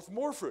bring forth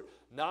more fruit.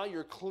 Now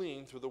you're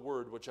clean through the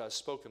word which I have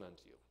spoken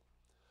unto you.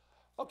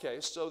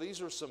 Okay, so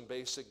these are some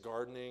basic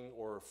gardening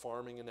or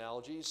farming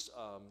analogies.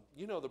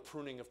 You know the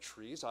pruning of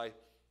trees. I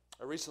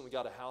recently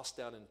got a house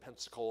down in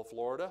Pensacola,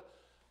 Florida.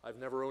 I've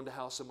never owned a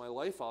house in my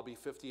life. I'll be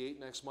 58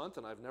 next month,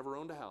 and I've never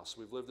owned a house.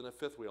 We've lived in a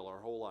fifth wheel our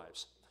whole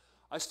lives.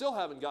 I still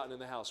haven't gotten in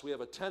the house. We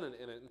have a tenant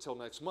in it until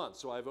next month,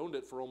 so I've owned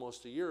it for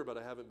almost a year, but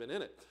I haven't been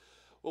in it.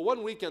 Well,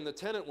 one weekend the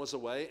tenant was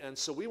away, and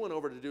so we went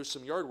over to do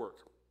some yard work.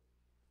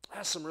 It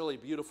has some really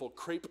beautiful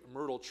crepe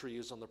myrtle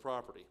trees on the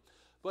property,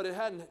 but it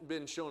hadn't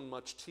been shown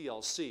much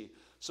TLC.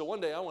 So one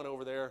day I went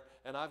over there,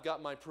 and I've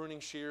got my pruning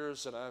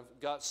shears, and I've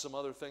got some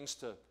other things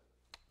to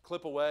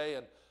clip away,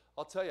 and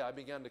I'll tell you, I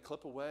began to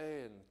clip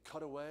away and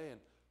cut away, and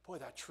boy,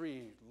 that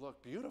tree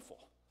looked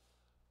beautiful.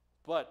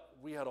 But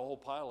we had a whole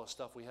pile of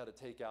stuff we had to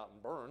take out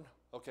and burn.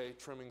 Okay,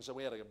 trimmings, and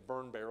we had a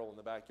burn barrel in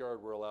the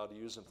backyard we're allowed to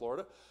use in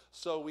Florida.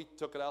 So we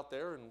took it out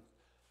there, and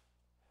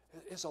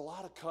it's a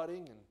lot of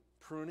cutting and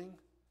pruning.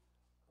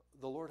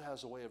 The Lord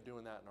has a way of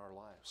doing that in our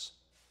lives.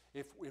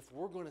 If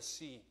we're going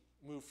to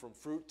move from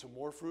fruit to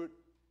more fruit,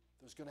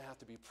 there's going to have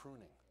to be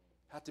pruning,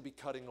 have to be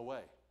cutting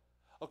away.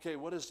 Okay,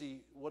 what does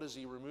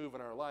he remove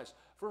in our lives?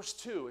 Verse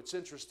 2, it's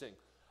interesting.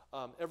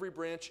 Every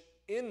branch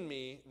in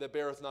me that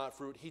beareth not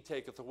fruit, he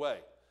taketh away.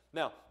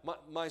 Now,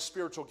 my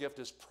spiritual gift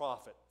is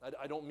prophet.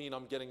 I don't mean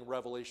I'm getting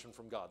revelation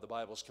from God. The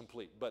Bible's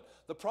complete. But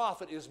the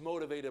prophet is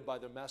motivated by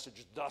the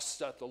message, thus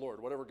saith the Lord.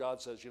 Whatever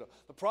God says,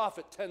 The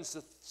prophet tends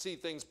to see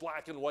things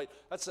black and white.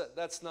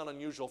 That's not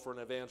unusual for an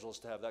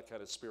evangelist to have that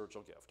kind of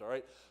spiritual gift, all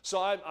right?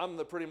 So I'm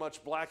the pretty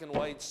much black and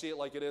white, see it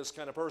like it is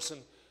kind of person.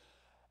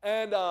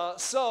 And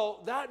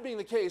so that being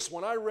the case,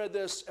 when I read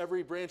this,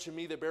 every branch in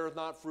me that beareth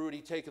not fruit,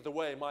 he taketh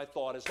away. My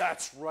thought is,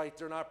 that's right,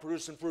 they're not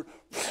producing fruit.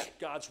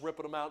 God's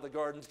ripping them out of the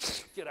garden.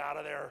 Get out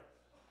of there.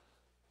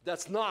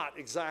 That's not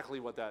exactly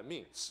what that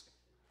means.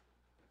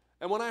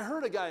 And when I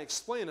heard a guy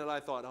explain it, I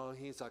thought, oh,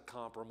 he's a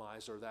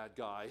compromiser, that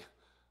guy.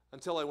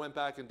 Until I went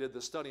back and did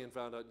the study and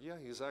found out, yeah,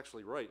 he's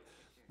actually right.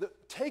 The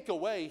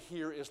takeaway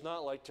here is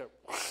not like to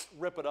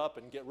rip it up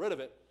and get rid of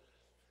it.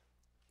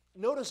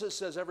 Notice it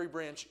says every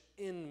branch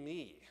in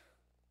me.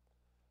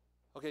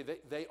 Okay,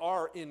 they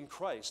are in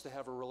Christ. They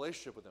have a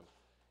relationship with him.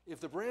 If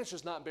the branch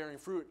is not bearing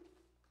fruit,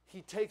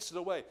 he takes it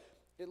away.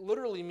 It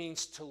literally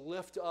means to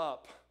lift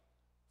up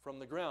from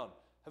the ground.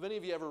 Have any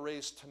of you ever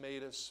raised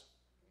tomatoes?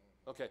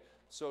 Okay,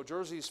 so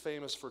Jersey's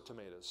famous for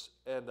tomatoes.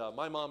 And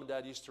my mom and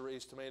dad used to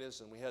raise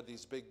tomatoes, and we had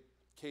these big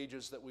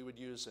cages that we would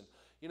use. And,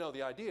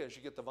 the idea is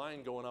you get the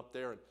vine going up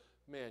there, and,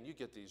 man, you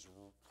get these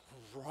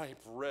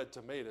ripe red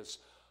tomatoes.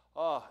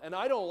 And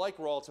I don't like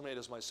raw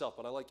tomatoes myself,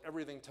 but I like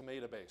everything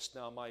tomato-based.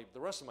 Now, the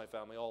rest of my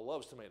family all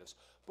loves tomatoes.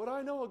 But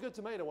I know a good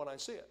tomato when I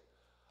see it.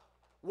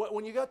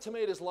 When you got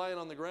tomatoes lying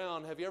on the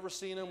ground, have you ever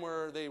seen them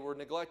where they were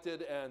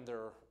neglected and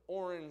they're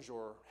orange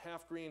or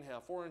half green,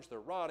 half orange, they're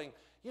rotting?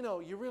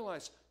 You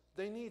realize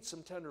they need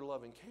some tender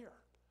loving care.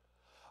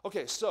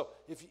 Okay, so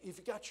if you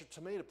got your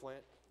tomato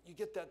plant, you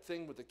get that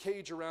thing with the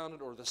cage around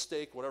it or the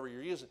stake, whatever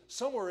you're using,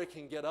 somewhere it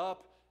can get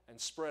up and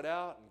spread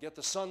out and get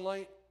the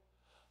sunlight.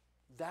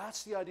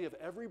 That's the idea of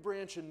every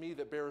branch in me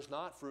that bears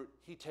not fruit,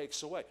 he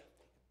takes away.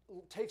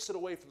 Takes it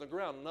away from the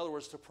ground. In other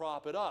words, to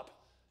prop it up,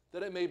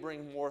 that it may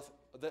bring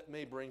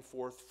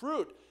forth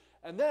fruit.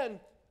 And then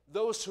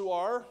those who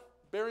are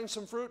bearing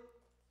some fruit,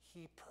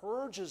 he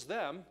purges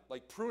them,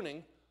 like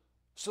pruning,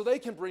 so they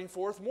can bring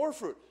forth more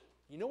fruit.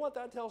 You know what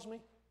that tells me?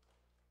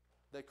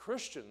 That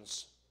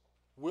Christians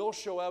will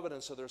show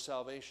evidence of their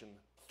salvation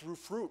through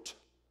fruit.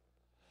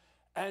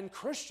 And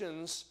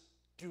Christians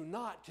do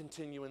not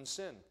continue in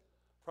sin.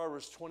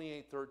 Proverbs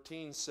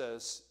 28:13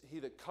 says, he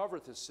that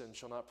covereth his sin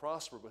shall not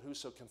prosper, but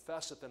whoso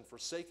confesseth and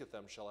forsaketh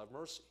them shall have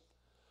mercy.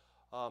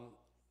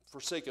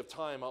 For sake of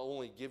time, I'll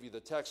only give you the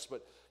text,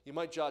 but you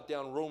might jot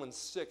down Romans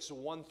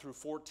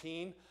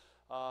 6:1-14.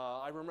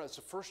 I remember it's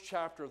the first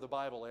chapter of the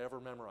Bible I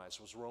ever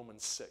memorized was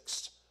Romans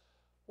 6.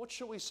 What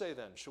shall we say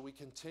then? Shall we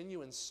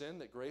continue in sin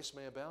that grace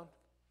may abound?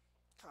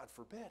 God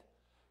forbid.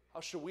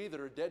 How shall we that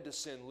are dead to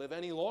sin live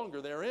any longer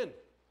therein?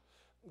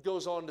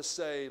 Goes on to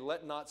say,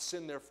 let not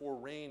sin therefore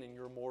reign in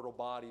your mortal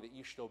body, that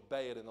ye should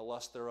obey it in the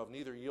lust thereof.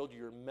 Neither yield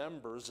your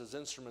members as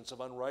instruments of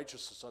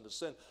unrighteousness unto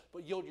sin,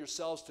 but yield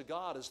yourselves to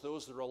God as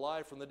those that are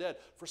alive from the dead.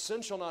 For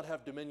sin shall not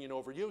have dominion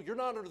over you. You're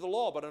not under the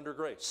law, but under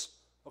grace.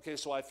 Okay,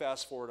 so I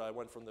fast forward. I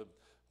went from the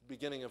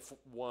beginning of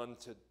 1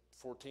 to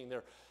 14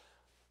 there.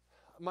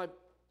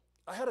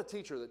 I had a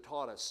teacher that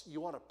taught us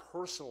you want to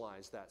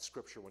personalize that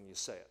scripture when you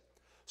say it.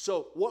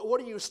 So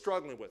what are you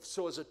struggling with?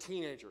 So as a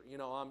teenager,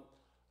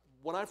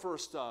 when I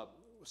first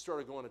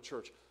started going to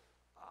church,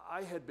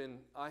 I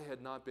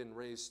had not been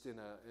raised in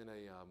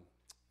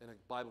a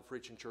Bible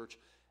preaching church,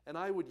 and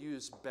I would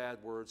use bad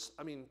words.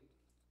 I mean,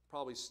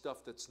 probably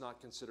stuff that's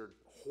not considered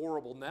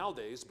horrible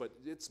nowadays, but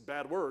it's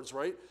bad words,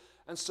 right?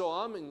 And so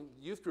I'm in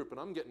youth group, and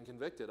I'm getting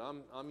convicted.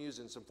 I'm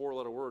using some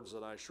four-letter words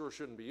that I sure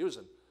shouldn't be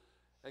using,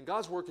 and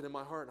God's working in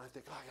my heart, and I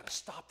think, I got to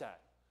stop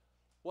that.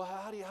 Well,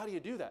 how do you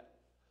do that?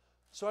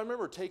 So I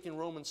remember taking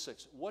Romans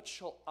 6. What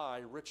shall I,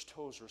 Rich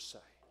Tozour, say?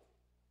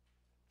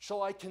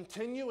 Shall I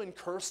continue in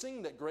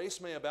cursing that grace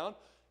may abound?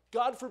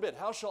 God forbid.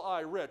 How shall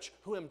I, Rich,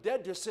 who am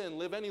dead to sin,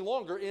 live any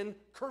longer in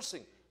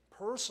cursing?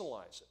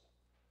 Personalize it.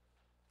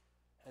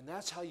 And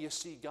that's how you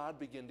see God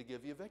begin to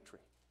give you victory.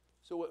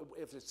 So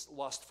if it's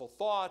lustful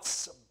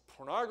thoughts,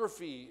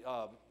 pornography,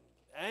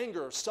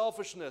 anger,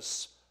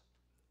 selfishness,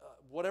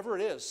 whatever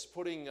it is,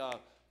 putting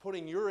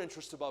your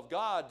interest above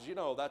God,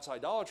 that's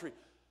idolatry.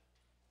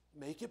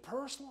 Make it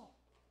personal.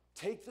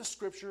 Take the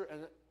scripture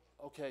and,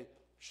 okay,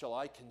 shall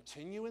I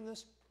continue in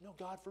this? No,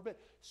 God forbid.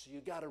 So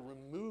you got to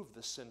remove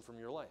the sin from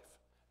your life.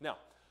 Now,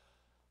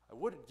 I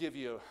would give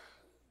you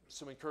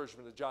some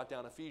encouragement to jot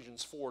down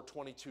Ephesians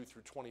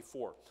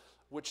 4:22-24,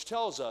 which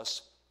tells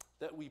us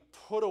that we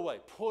put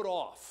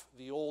off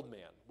the old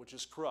man, which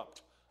is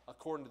corrupt,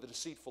 according to the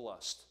deceitful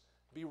lust.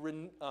 Be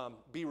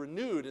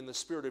renewed in the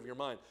spirit of your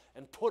mind,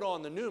 and put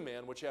on the new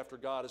man, which after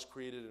God is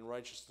created in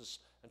righteousness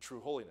and true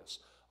holiness.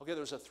 Okay,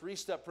 there's a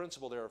three-step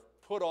principle there.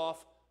 Put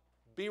off,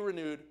 be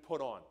renewed, put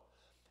on.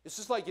 It's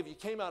just like if you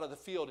came out of the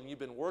field and you've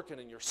been working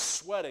and you're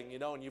sweating,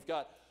 and you've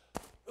got,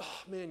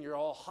 you're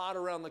all hot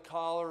around the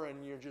collar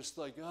and you're just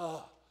like,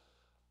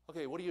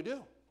 Okay, what do? You're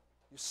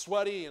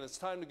sweaty and it's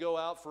time to go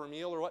out for a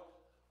meal or what?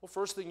 Well,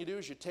 first thing you do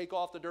is you take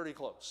off the dirty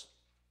clothes.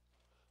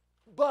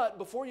 But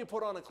before you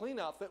put on a clean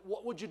outfit,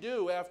 what would you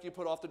do after you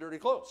put off the dirty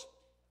clothes?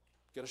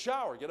 Get a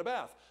shower, get a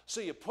bath.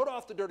 So you put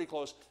off the dirty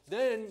clothes,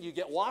 then you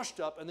get washed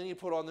up, and then you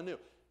put on the new.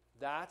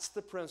 That's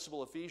the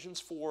principle, Ephesians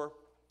 4,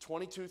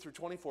 22 through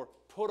 24.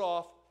 Put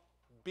off,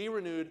 be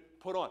renewed,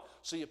 put on.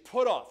 So you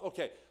put off.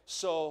 Okay,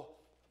 so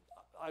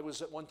I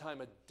was at one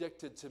time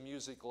addicted to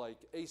music like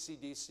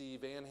AC/DC,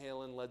 Van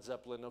Halen, Led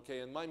Zeppelin, okay,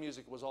 and my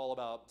music was all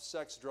about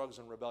sex, drugs,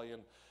 and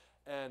rebellion.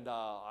 And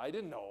I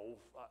didn't know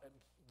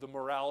the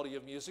morality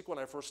of music when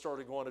I first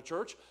started going to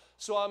church.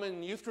 So I'm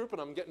in youth group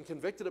and I'm getting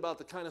convicted about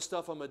the kind of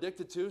stuff I'm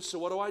addicted to. So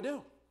what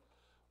do?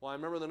 Well, I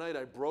remember the night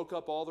I broke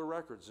up all the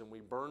records and we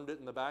burned it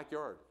in the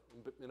backyard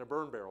in a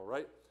burn barrel,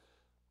 right?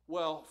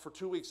 Well, for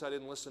 2 weeks I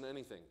didn't listen to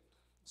anything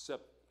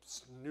except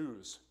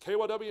news.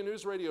 KYW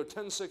News Radio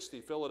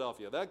 1060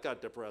 Philadelphia. That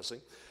got depressing.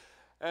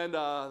 And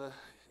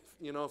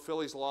you know,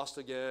 Philly's lost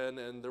again,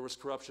 and there was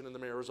corruption in the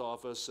mayor's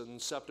office,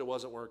 and SEPTA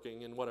wasn't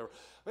working, and whatever.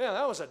 Man,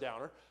 that was a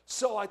downer.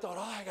 So I thought,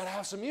 oh, I got to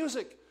have some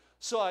music.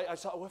 So I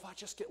thought, well, if I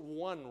just get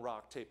one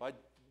rock tape. I'd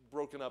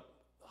broken up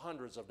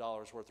hundreds of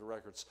dollars worth of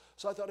records.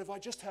 So I thought, if I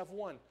just have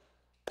one,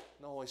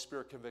 the Holy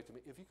Spirit convicted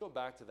me. If you go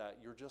back to that,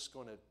 you're just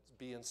going to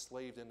be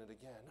enslaved in it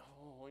again.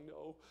 Oh, I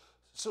know.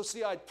 So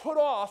see, I'd put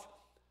off.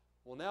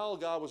 Well, now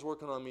God was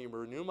working on me,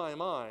 renew my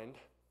mind.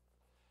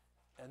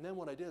 And then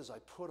what I did is I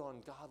put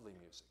on godly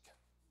music.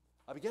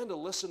 I began to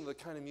listen to the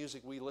kind of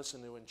music we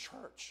listen to in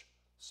church.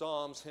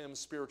 Psalms, hymns,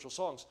 spiritual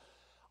songs.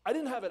 I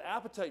didn't have an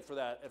appetite for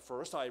that at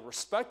first. I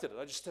respected it.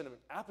 I just didn't have an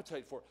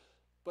appetite for it.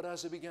 But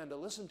as I began to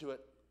listen to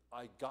it,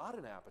 I got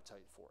an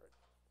appetite for it.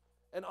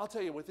 And I'll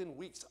tell you, within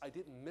weeks, I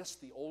didn't miss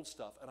the old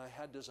stuff, and I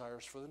had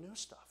desires for the new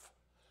stuff.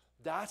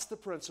 That's the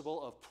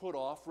principle of put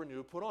off,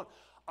 renew, put on.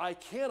 I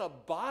can't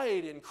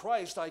abide in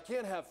Christ. I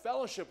can't have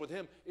fellowship with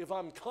Him if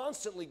I'm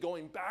constantly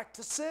going back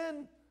to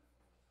sin.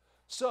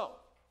 So,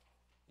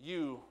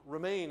 you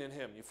remain in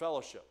Him, you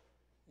fellowship.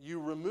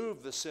 You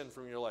remove the sin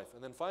from your life.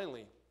 And then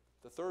finally,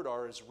 the third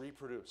R is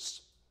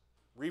reproduce.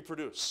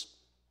 Reproduce.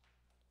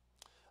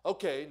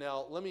 Okay,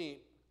 now let me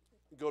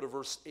go to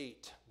verse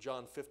 8,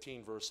 John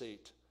 15, verse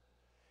 8.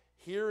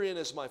 Herein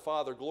is my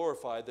Father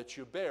glorified, that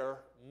you bear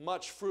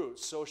much fruit,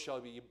 so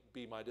shall you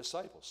be my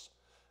disciples.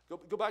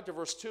 Go back to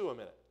verse 2 a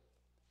minute.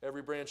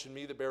 Every branch in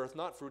me that beareth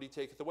not fruit, He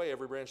taketh away.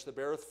 Every branch that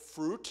beareth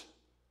fruit,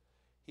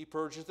 He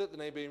purgeth it, that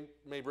they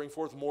may bring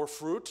forth more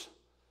fruit.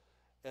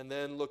 And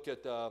then look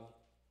at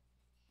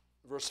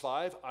verse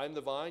 5. I am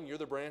the vine, you're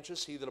the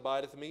branches. He that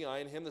abideth in me, I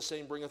in him, the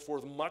same bringeth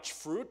forth much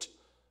fruit.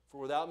 For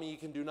without me you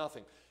can do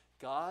nothing.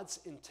 God's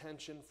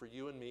intention for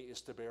you and me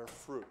is to bear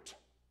fruit.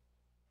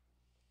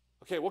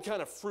 Okay, what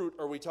kind of fruit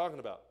are we talking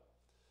about?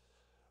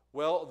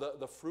 Well,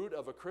 the fruit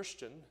of a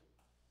Christian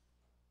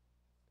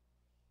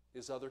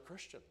is other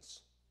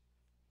Christians.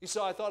 You say,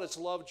 I thought it's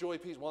love, joy,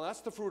 peace. Well,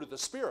 that's the fruit of the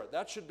Spirit.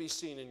 That should be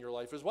seen in your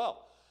life as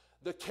well.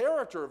 The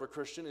character of a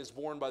Christian is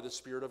born by the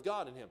Spirit of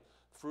God in him.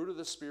 Fruit of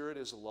the Spirit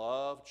is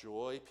love,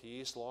 joy,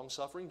 peace,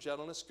 long-suffering,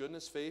 gentleness,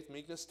 goodness, faith,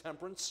 meekness,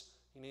 temperance.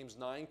 He names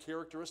 9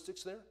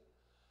 characteristics there.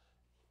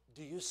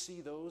 Do you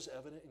see those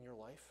evident in your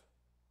life?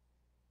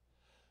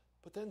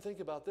 But then think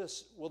about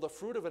this. Well, the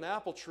fruit of an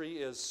apple tree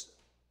is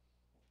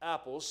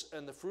apples,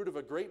 and the fruit of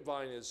a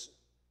grapevine is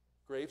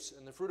grapes,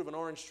 and the fruit of an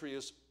orange tree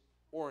is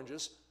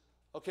oranges.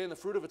 Okay, and the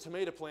fruit of a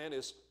tomato plant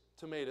is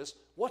tomatoes.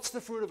 What's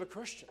the fruit of a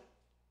Christian?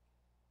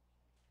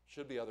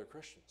 Should be other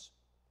Christians.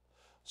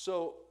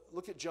 So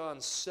look at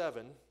John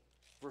 7,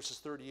 verses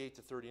 38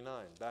 to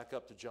 39. Back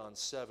up to John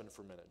 7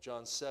 for a minute.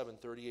 John 7,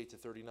 38 to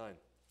 39.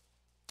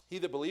 He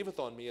that believeth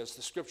on me, as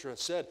the scripture hath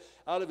said,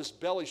 out of his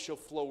belly shall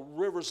flow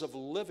rivers of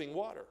living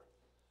water.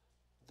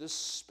 This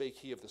spake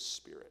he of the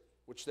Spirit,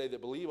 which they that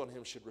believe on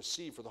him should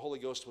receive, for the Holy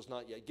Ghost was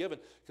not yet given,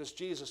 because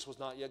Jesus was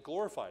not yet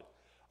glorified.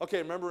 Okay,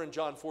 remember in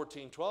John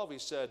 14:12, he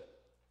said,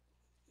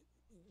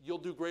 you'll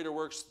do greater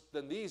works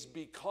than these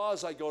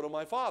because I go to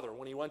my Father.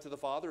 When he went to the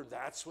Father,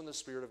 that's when the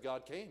Spirit of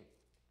God came.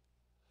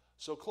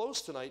 So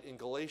close tonight in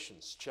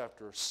Galatians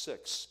chapter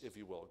 6, if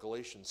you will.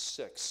 Galatians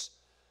 6.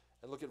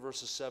 And look at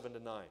verses 7 to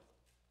 9.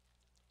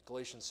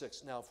 Galatians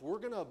 6. Now, if we're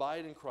going to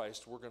abide in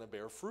Christ, we're going to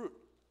bear fruit.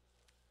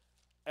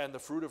 And the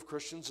fruit of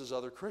Christians is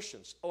other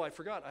Christians. Oh, I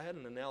forgot. I had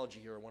an analogy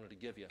here I wanted to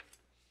give you.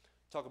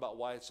 Talk about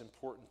why it's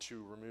important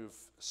to remove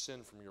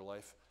sin from your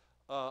life.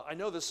 I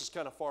know this is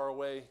kind of far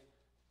away.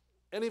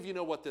 Any of you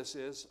know what this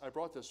is? I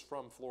brought this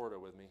from Florida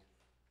with me.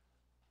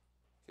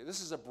 Okay,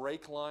 this is a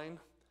brake line,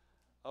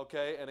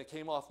 okay, and it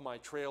came off my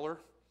trailer.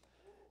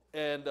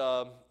 And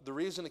the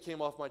reason it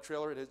came off my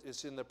trailer,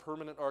 it's in the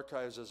permanent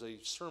archives as a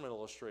sermon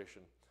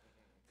illustration.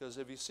 Because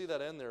if you see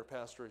that end there,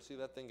 Pastor, you see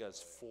that thing gets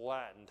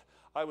flattened.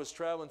 I was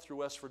traveling through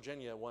West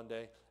Virginia one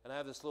day, and I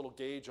have this little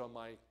gauge on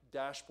my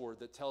dashboard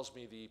that tells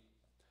me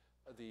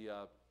the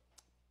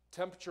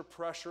temperature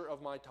pressure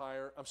of my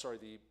tire,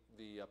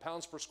 the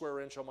pounds per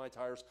square inch on my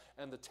tires,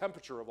 and the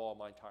temperature of all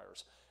my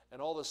tires.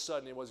 And all of a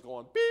sudden it was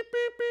going beep,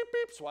 beep, beep,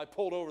 beep. So I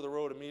pulled over the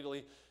road immediately,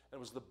 and it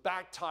was the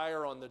back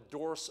tire on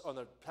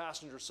the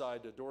passenger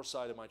side, the door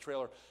side of my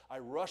trailer. I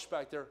rushed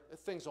back there, the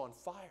thing's on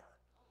fire.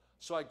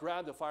 So I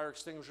grabbed the fire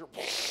extinguisher,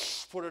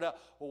 put it out.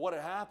 Well, what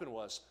had happened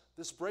was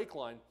this brake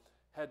line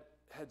had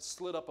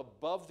slid up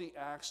above the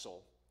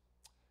axle,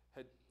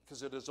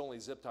 because it is only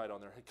zip tied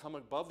on there, had come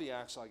above the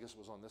axle. I guess it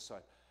was on this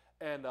side.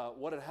 And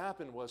what had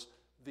happened was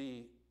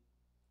the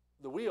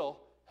wheel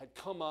had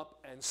come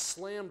up and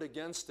slammed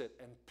against it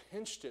and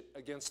pinched it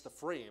against the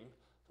frame.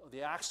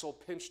 The axle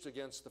pinched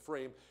against the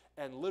frame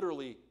and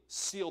literally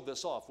sealed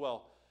this off.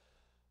 Well,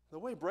 the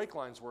way brake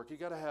lines work, you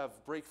got to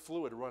have brake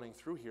fluid running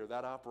through here.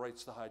 That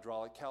operates the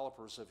hydraulic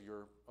calipers of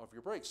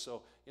your brakes.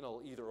 So,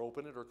 either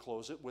open it or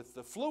close it with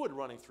the fluid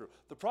running through.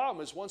 The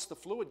problem is once the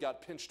fluid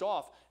got pinched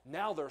off,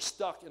 now they're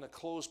stuck in a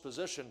closed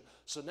position.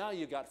 So now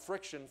you got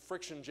friction.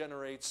 Friction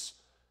generates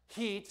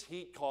heat.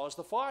 Heat caused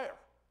the fire.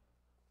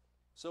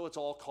 So it's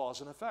all cause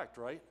and effect,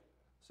 right?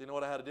 So you know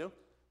what I had to do?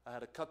 I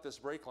had to cut this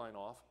brake line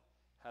off,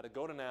 had to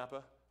go to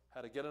Napa,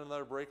 had to get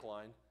another brake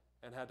line,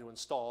 and had to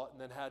install it, and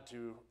then had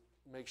to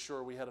make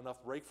sure we had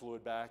enough brake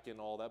fluid back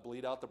and all that,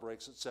 bleed out the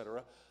brakes,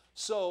 etc.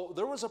 So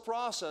there was a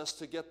process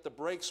to get the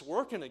brakes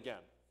working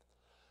again.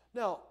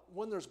 Now,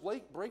 when there's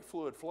brake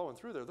fluid flowing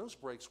through there, those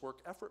brakes work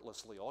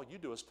effortlessly. All you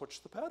do is push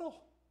the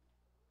pedal.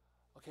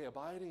 Okay,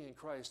 abiding in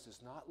Christ is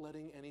not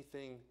letting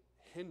anything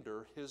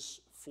hinder his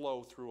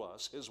flow through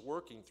us, his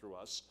working through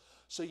us.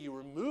 So you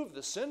remove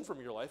the sin from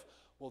your life,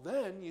 well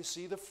then you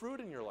see the fruit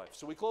in your life.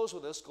 So we close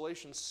with this,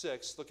 Galatians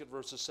 6, look at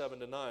verses 7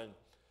 to 9.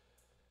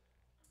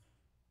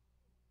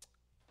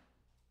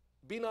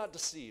 Be not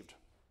deceived.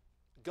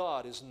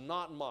 God is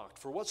not mocked.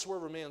 For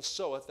whatsoever man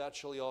soweth, that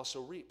shall he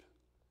also reap.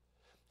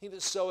 He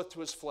that soweth to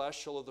his flesh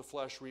shall of the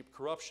flesh reap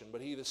corruption, but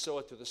he that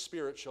soweth to the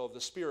Spirit shall of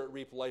the Spirit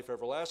reap life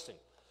everlasting.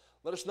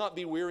 Let us not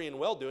be weary in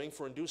well-doing,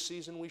 for in due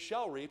season we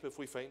shall reap if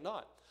we faint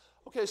not.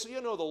 Okay, so you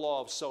know the law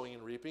of sowing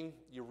and reaping.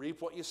 You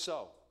reap what you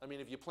sow. I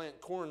mean, if you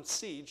plant corn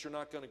seeds, you're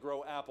not going to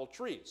grow apple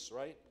trees,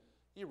 right?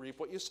 You reap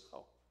what you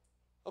sow.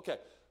 Okay,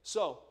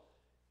 so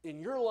in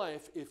your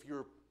life, if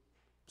you're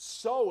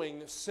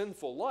sowing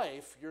sinful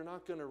life, you're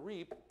not going to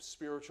reap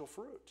spiritual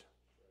fruit.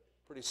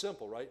 Pretty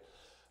simple, right?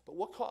 But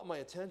what caught my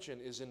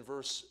attention is in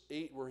verse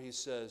 8 where he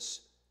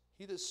says,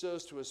 he that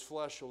sows to his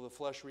flesh shall the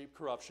flesh reap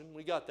corruption.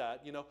 We got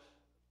that,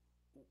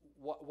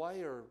 Why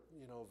are,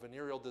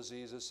 venereal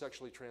diseases,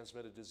 sexually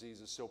transmitted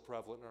diseases so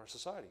prevalent in our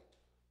society?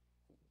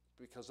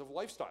 Because of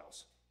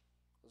lifestyles.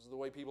 This is the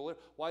way people live.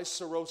 Why is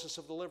cirrhosis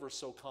of the liver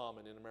so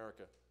common in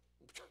America?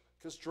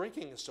 Because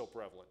drinking is so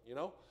prevalent,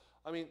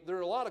 I mean, there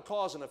are a lot of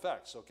cause and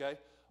effects, okay?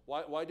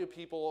 Why do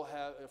people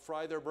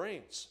fry their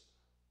brains?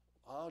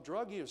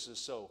 Drug use is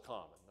so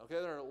common,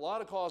 okay? There are a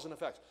lot of cause and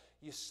effects.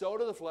 You sow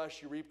to the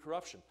flesh, you reap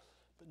corruption.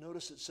 But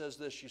notice it says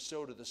this, you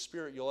sow to the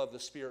Spirit, you'll have the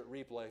Spirit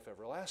reap life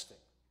everlasting.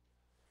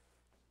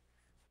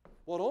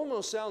 Well, it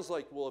almost sounds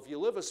like, well, if you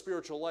live a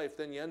spiritual life,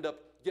 then you end up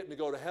getting to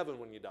go to heaven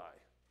when you die.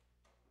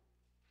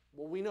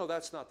 Well, we know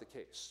that's not the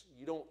case.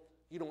 You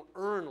don't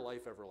earn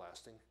life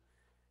everlasting.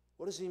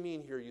 What does he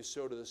mean here? You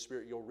sow to the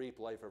Spirit, you'll reap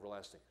life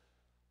everlasting.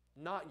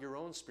 Not your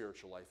own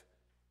spiritual life.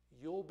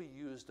 You'll be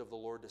used of the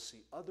Lord to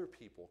see other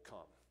people come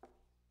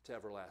to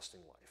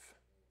everlasting life.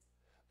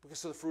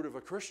 Because the fruit of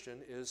a Christian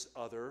is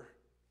other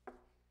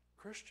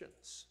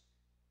Christians.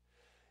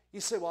 You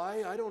say, well,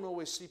 I don't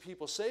always see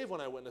people saved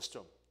when I witness to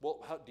them. Well,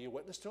 how do you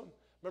witness to them?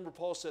 Remember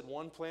Paul said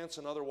one plants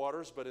and other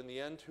waters, but in the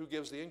end, who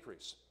gives the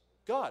increase?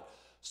 God.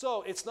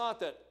 So it's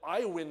not that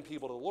I win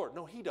people to the Lord.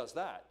 No, he does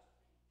that.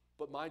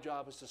 But my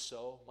job is to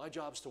sow. My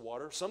job is to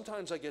water.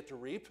 Sometimes I get to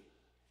reap.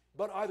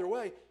 But either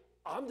way,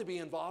 I'm to be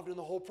involved in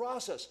the whole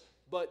process.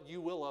 But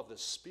you will of the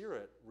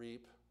Spirit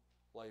reap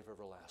life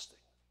everlasting.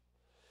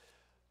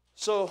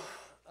 So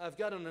I've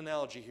got an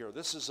analogy here.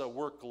 This is a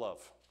work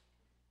glove.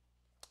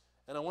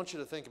 And I want you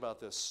to think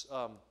about this.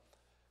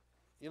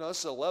 This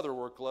is a leather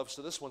work glove,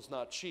 so this one's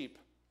not cheap.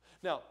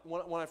 Now,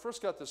 when I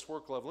first got this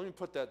work glove, let me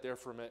put that there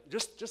for a minute.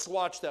 Just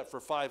watch that for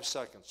 5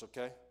 seconds,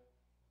 okay?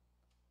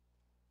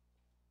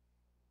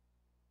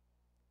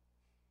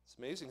 It's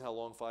amazing how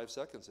long 5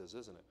 seconds is,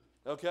 isn't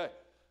it? Okay.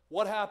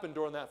 What happened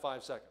during that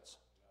 5 seconds?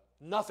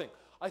 Nothing.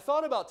 I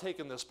thought about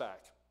taking this back.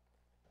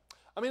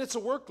 I mean, it's a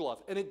work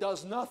glove, and it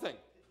does nothing.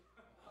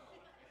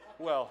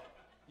 Well,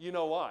 you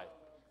know why.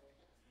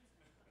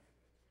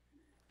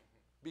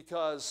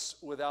 Because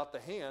without the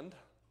hand,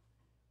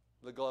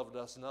 the glove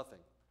does nothing.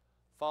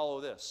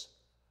 Follow this.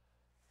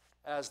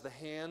 As the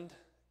hand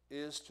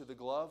is to the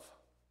glove,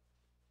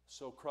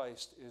 so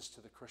Christ is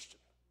to the Christian.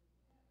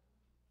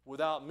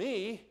 Without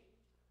me,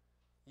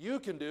 you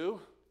can do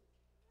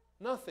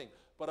nothing.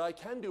 But I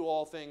can do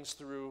all things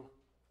through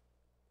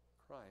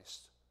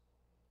Christ,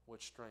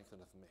 which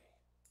strengtheneth me.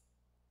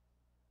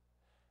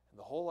 And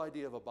the whole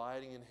idea of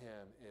abiding in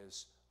him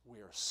is we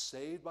are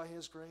saved by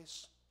his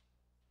grace,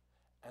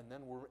 and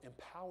then we're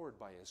empowered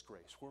by his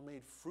grace. We're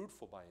made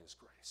fruitful by his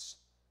grace.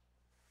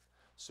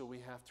 So we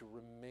have to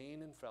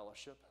remain in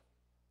fellowship.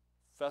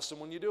 Fess them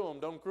when you do them.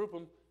 Don't group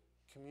them.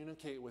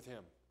 Communicate with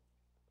him.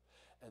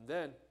 And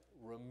then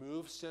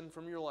remove sin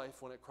from your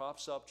life when it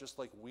crops up, just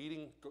like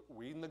weeding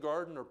the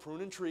garden or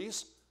pruning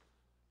trees.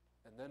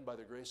 And then by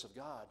the grace of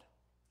God,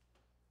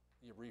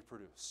 you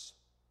reproduce.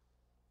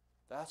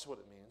 That's what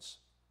it means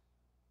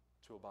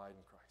to abide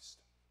in Christ.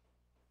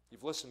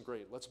 You've listened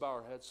great. Let's bow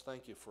our heads.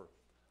 Thank you for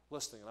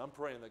listening. And I'm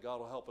praying that God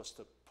will help us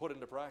to put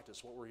into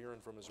practice what we're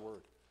hearing from His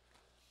Word.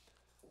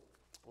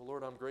 Well,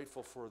 Lord, I'm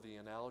grateful for the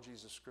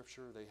analogies of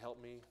Scripture. They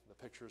help me. The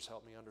pictures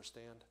help me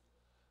understand.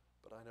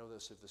 But I know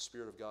this, if the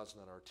Spirit of God's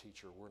not our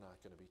teacher, we're not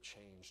going to be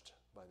changed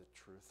by the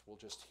truth. We'll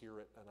just hear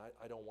it, and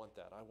I don't want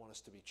that. I want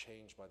us to be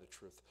changed by the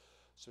truth.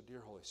 So,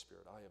 dear Holy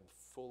Spirit, I am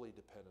fully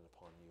dependent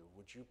upon you.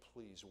 Would you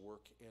please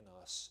work in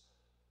us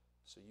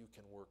so you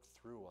can work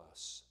through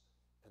us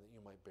and that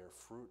you might bear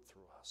fruit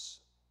through us?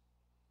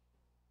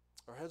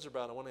 Our heads are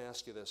bowed. I want to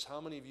ask you this.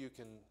 How many of you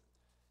can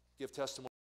give testimony